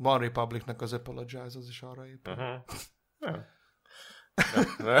One Republicnek az Apologize, az is arra épül. Uh-huh.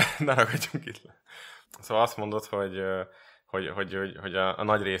 Ne ragadjunk itt le. Szóval azt mondod, hogy a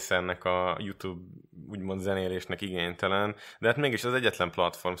nagy része ennek a YouTube úgymond zenélésnek igénytelen, de hát mégis az egyetlen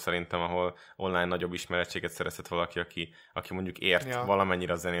platform szerintem, ahol online nagyobb ismerettséget szerezhet valaki, aki mondjuk ért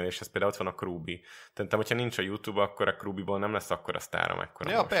valamennyire a zenéléshez. Például ott van a Krubi. Tehát hogyha nincs a YouTube, akkor a Krubiból nem lesz akkora sztára, mekkora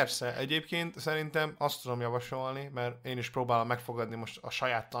ja, most. Persze. Egyébként szerintem azt tudom javasolni, mert én is próbálom megfogadni most a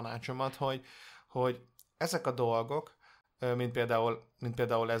saját tanácsomat, hogy ezek a dolgok, mint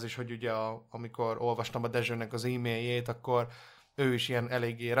például ez is, hogy ugye amikor olvastam a Dezsőnek az e-mailjét, akkor ő is ilyen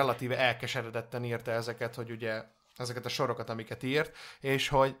eléggé relatíve elkeseredetten írta ezeket, hogy ugye ezeket a sorokat, amiket írt, és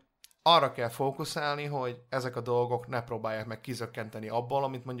hogy arra kell fókuszálni, hogy ezek a dolgok ne próbálják meg kizökkenteni abból,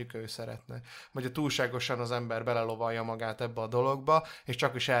 amit mondjuk ő szeretne. Vagy ha túlságosan az ember belelovalja magát ebbe a dologba, és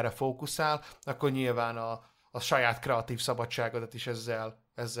csak is erre fókuszál, akkor nyilván a saját kreatív szabadságodat is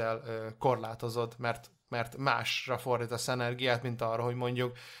ezzel korlátozod, mert másra fordítasz energiát, mint arra, hogy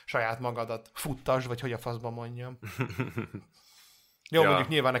mondjuk saját magadat futtasd, vagy hogy a faszban mondjam. Jó, mondjuk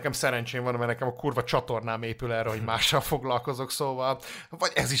nyilván nekem szerencsém van, mert nekem a kurva csatornám épül erre, hogy mással foglalkozok, szóval,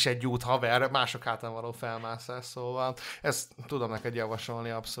 vagy ez is egy út, haver, mások hátán való felmászás, szóval, ezt tudom neked javasolni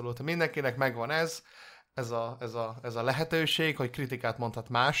abszolút. Mindenkinek megvan ez a lehetőség, hogy kritikát mondhat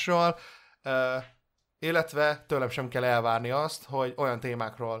másról, illetve tőlem sem kell elvárni azt, hogy olyan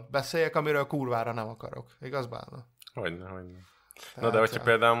témákról beszéljek, amiről kurvára nem akarok. Igaz, Bálna? Hogyne. Na de hogyha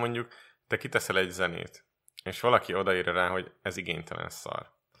például mondjuk te kiteszel egy zenét, és valaki odaírja rá, hogy ez igénytelen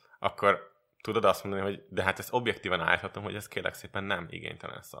szar, akkor tudod azt mondani, hogy de hát ezt objektíven állíthatom, hogy ez kérlek szépen nem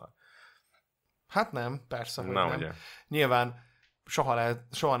igénytelen szar. Hát nem, persze, hogy na, nem. Ugye? Nyilván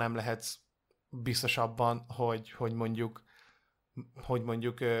soha nem lehetsz biztos abban, hogy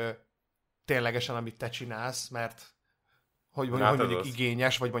mondjuk ténylegesen, amit te csinálsz, mert hogy mondjuk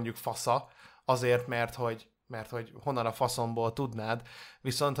igényes, vagy mondjuk fasza, azért, mert hogy honnan a faszomból tudnád.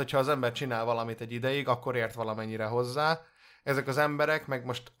 Viszont, hogyha az ember csinál valamit egy ideig, akkor ért valamennyire hozzá. Ezek az emberek, meg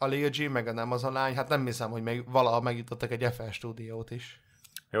most a Lil G, meg a nem az a lány, hát nem hiszem, hogy még valaha megjutottak egy FL stúdiót is.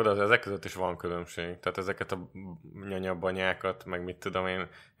 Jó, de ezek között is van különbség. Tehát ezeket a nyanyabanyákat, meg mit tudom én,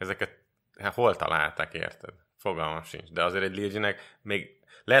 ezeket hol találták, érted? Fogalmam sincs. De azért egy Lil G-nek még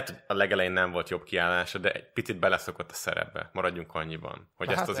lehet, hogy a legelején nem volt jobb kiállása, de egy picit beleszokott a szerepbe. Maradjunk annyiban.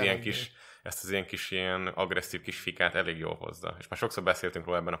 Hogy ezt az ilyen kis ilyen agresszív kis fikát elég jól hozza. És már sokszor beszéltünk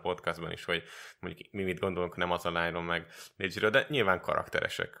róla ebben a podcastban is, hogy mondjuk mi mit gondolunk nem az a lányról meg Lil-ről, de nyilván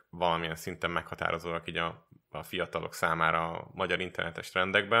karakteresek valamilyen szinten meghatározóak így a fiatalok számára a magyar internetes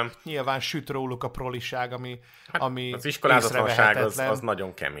trendekben. Nyilván süt róluk a proliság, ami az iskolázatlanság az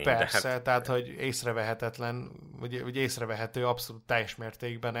nagyon kemény. Persze, tehát hogy észrevehetetlen, vagy észrevehető abszolút teljes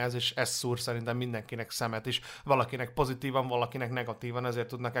mértékben ez, és ez szúr szerintem mindenkinek szemet is. Valakinek pozitívan, valakinek negatívan, ezért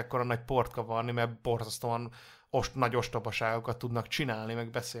tudnak ekkora nagy port kavarni, mert borzasztóan nagy ostobaságokat tudnak csinálni, meg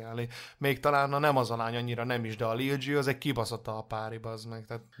beszélni. Még talán nem az a lány annyira nem is, de a Lil G az egy kibaszott a páriba, az meg,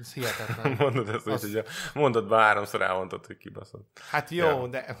 tehát ez hihetetlen. Mondod ezt úgy, hogy a mondatban 3-szor elmondtad, hogy kibaszott. Hát jó,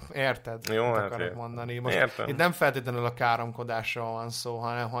 de érted, jó, mit hát akarok mondani. Most itt nem feltétlenül a káromkodásról van szó,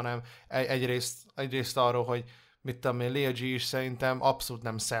 hanem egyrészt arról, hogy mit tudom én, Lil G is szerintem abszolút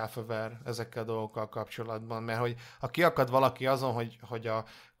nem self-aware ezekkel a dolgokkal kapcsolatban, mert hogy ha kiakad valaki azon, hogy a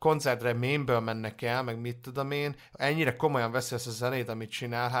koncertre mémből mennek el, meg mit tudom én, ennyire komolyan veszi ezt a zenét, amit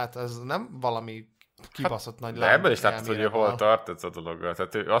csinál, hát ez nem valami kibaszott nagy lány. De ebből is látod, hogy hol tart ez a dologgal.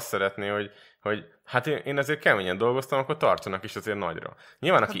 Tehát ő azt szeretné, hogy hát én azért keményen dolgoztam, akkor tartsanak is azért nagyra.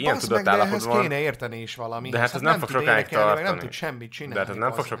 Nyilván, aki ilyen tudatállapotban van... kéne érteni is valami. De hát ez nem fog sokáig tartani. Nem tud semmit csinálni. De hát ez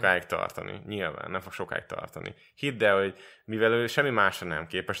nem fog sokáig tartani. Nyilván, nem fog sokáig tartani. Hidd el, hogy mivel ő semmi másra nem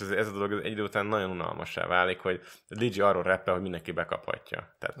képes, ez a dolog egy idő után nagyon unalmassá válik, hogy a DJ arról rappel, hogy mindenki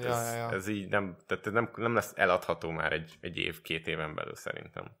bekaphatja. Tehát ez így nem lesz eladható már egy év, 2 éven belül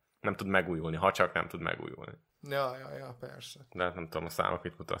szerintem. Nem tud megújulni, ha csak nem tud megújulni. Ja, persze. De hát nem tudom, a számok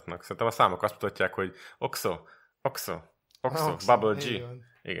mit mutatnak. Szerintem a számok azt mutatják, hogy Oxo, Bubble G.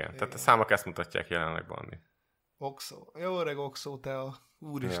 Igen, tehát a számok ezt mutatják jelenleg, Bandi. Oxo. Jó öreg Oxo, te a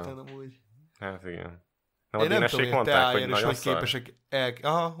úristen amúgy. Hát igen. Én nem tudom, hogy te hogy nagyon képesek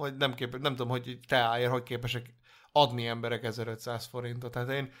hogy nem tudom, hogy te hogy képesek adni emberek 1500 forintot. Tehát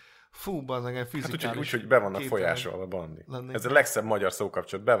én nekem fizikális... Hát úgy, hogy be vannak folyásolva, Bandi. Ez a legszebb magyar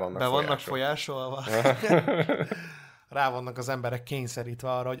szókapcsolat, be vannak folyásolva. Rá vannak az emberek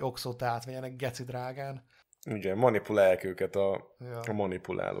kényszerítve arra, hogy Oxót átvegyenek geci drágán. Ugye, manipulálják őket a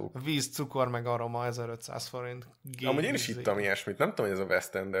manipulálók. Víz, cukor, meg aroma 1500 forint. Amúgy én is hittam ilyesmit. Nem tudom, hogy ez a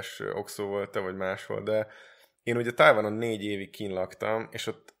West End-es Oxo volt-e, vagy más volt, de én ugye Tajvanon 4 évig kint laktam,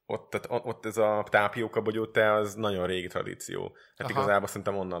 és ott ez a tápiókabogyó te az nagyon régi tradíció. Hát igazából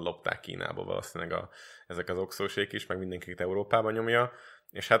szerintem onnan lopták Kínából valószínűleg ezek az oxósék is, meg mindenkit Európában nyomja,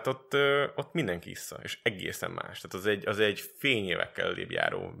 és hát ott mindenki issza, és egészen más. Tehát az egy fényévekkel elébb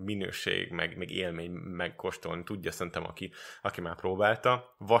járó minőség, meg élmény megkóstolni tudja szerintem, aki már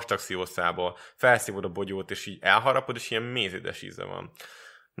próbálta. Vastag szívószából felszívod a bogyót, és így elharapod, és ilyen mézédes íze van.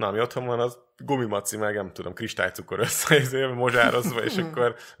 Na, ami otthon van, az gumimaci, meg nem tudom, kristálycukor összeizébe, mozsározva, és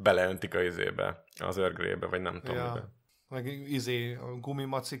akkor beleöntik az örgrébe, vagy nem tudom miben. Meg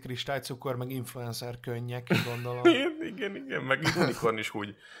gumimaci, kristálycukor, meg influencer könnyek, gondolom. igen, meg unikorn is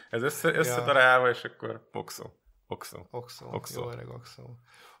úgy. Ez összedarálva, és akkor Oxo. Oxo. Jó öreg Oxo.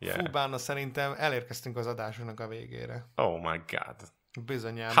 Yeah. Fú, bána, szerintem elérkeztünk az adásunknak a végére. Oh my god.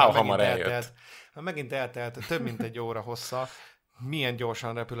 Bizonyám. Hamar eljött. Megint eltelt több mint egy óra hossza. Milyen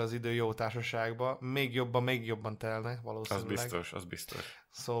gyorsan repül az idő jó társaságba. Még jobban telne valószínűleg. Az biztos.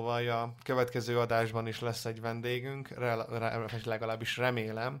 Szóval a következő adásban is lesz egy vendégünk, legalábbis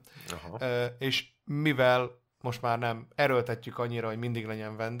remélem. És mivel most már nem erőltetjük annyira, hogy mindig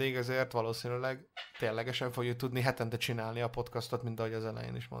legyen vendég, ezért valószínűleg ténylegesen fogjuk tudni hetente csinálni a podcastot, mint ahogy az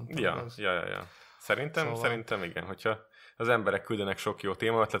elején is mondtam. Ja. Szerintem igen, hogyha az emberek küldenek sok jó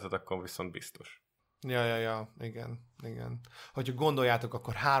témaötletet, akkor viszont biztos. Ja, igen. Hogyha gondoljátok,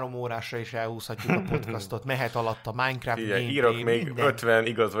 akkor 3 órásra is elhúzhatjuk a podcastot, mehet alatt a Minecraft gameplay. Írok még minden. 50,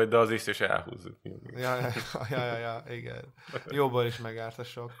 igaz vagy, de az is elhúzzuk. Ja, igen. Jóból is megárt a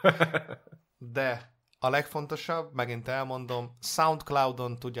sok. De a legfontosabb, megint elmondom,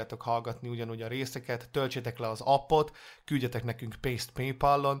 SoundCloudon tudjátok hallgatni ugyanúgy a részeket, töltsétek le az appot, küldjetek nekünk pénzt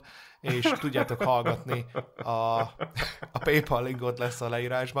PayPal-on, és tudjátok hallgatni a PayPal linkot lesz a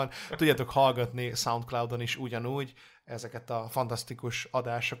leírásban, tudjátok hallgatni SoundCloudon is ugyanúgy ezeket a fantasztikus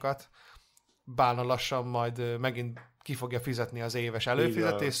adásokat. Bálna lassan majd megint ki fogja fizetni az éves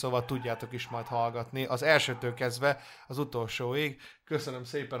előfizetés, szóval tudjátok is majd hallgatni. Az elsőtől kezdve az utolsóig. Köszönöm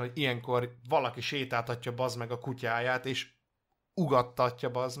szépen, hogy ilyenkor valaki sétáltatja bazd meg a kutyáját, és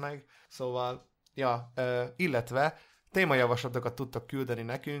ugattatja bazd meg. Szóval, illetve témajavaslatokat tudtok küldeni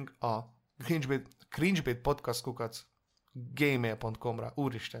nekünk a Cringebait podcast gmail.com-ra.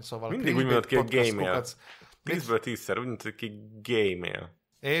 Úristen, szóval mindig úgy mondod ki, hogy gmail. 10-ből 10-szer, úgy mondod ki gmail.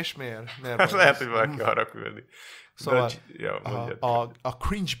 És miért? Lehet, hogy valaki arra küldi. Szóval a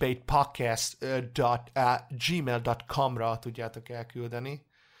Cringebait podcast gmail.com-ra tudjátok elküldeni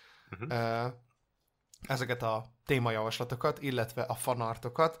ezeket a témajavaslatokat, illetve a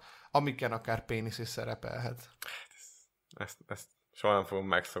fanartokat, amiken akár pénisz is szerepelhet. Ezt soha nem fogom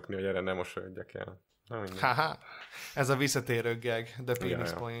megszokni, hogy erre nem mosolyodjak el. Ez a visszatérő gag, the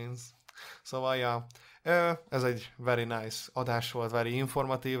penis points. Szóval, ez egy very nice adás volt, very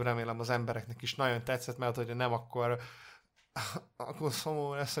informatív, remélem az embereknek is nagyon tetszett, mert hogyha nem, akkor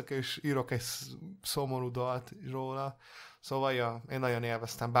szomorú leszek, és írok egy szomorú dalt róla. Szóval, én nagyon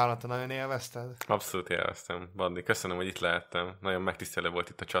élveztem. Bálna, te nagyon élvezted? Abszolút élveztem, Bandi. Köszönöm, hogy itt lehettem. Nagyon megtisztelő volt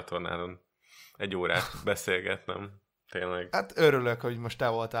itt a csatornádon. 1 órát beszélgetnem. Tényleg. Hát örülök, hogy most te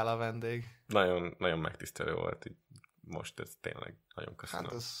voltál a vendég. Nagyon, nagyon megtisztelő volt. Most ez tényleg nagyon köszönöm.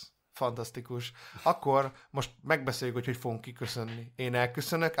 Hát ez fantasztikus. Akkor most megbeszéljük, hogy fogunk kiköszönni. Én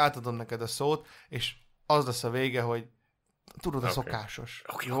elköszönök, átadom neked a szót, és az lesz a vége, hogy tudod, a szokásos.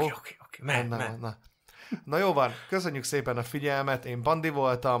 Oké. Na jó van, köszönjük szépen a figyelmet, én Bandi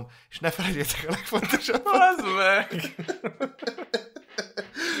voltam, és ne felejtjétek a legfontosabb. Bazd meg!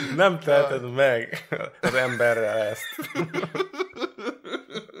 Nem teheted meg az emberrel ezt.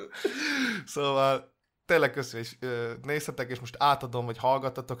 Szóval tényleg köszönöm, és nézhetek, és most átadom, vagy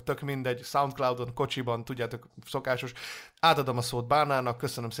hallgattatok, tök mindegy, SoundCloudon, kocsiban, tudjátok, szokásos. Átadom a szót Bánának,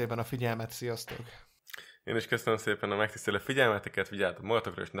 köszönöm szépen a figyelmet, sziasztok! Én is köszönöm szépen a megtisztelő figyelmeteket, vigyázzatok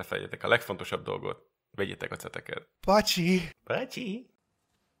magatokra, és ne felejtjetek a legfontosabb dolgot, vegyétek a ceteket. Pacsi!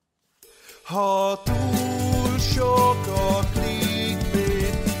 Ha túl sok a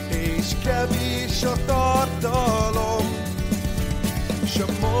clickbait, és kevés a tartalom, s a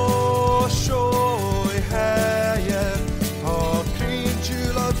mosoly helyett, ha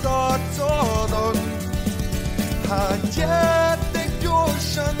cringe-ül az arcodon, hát gyere!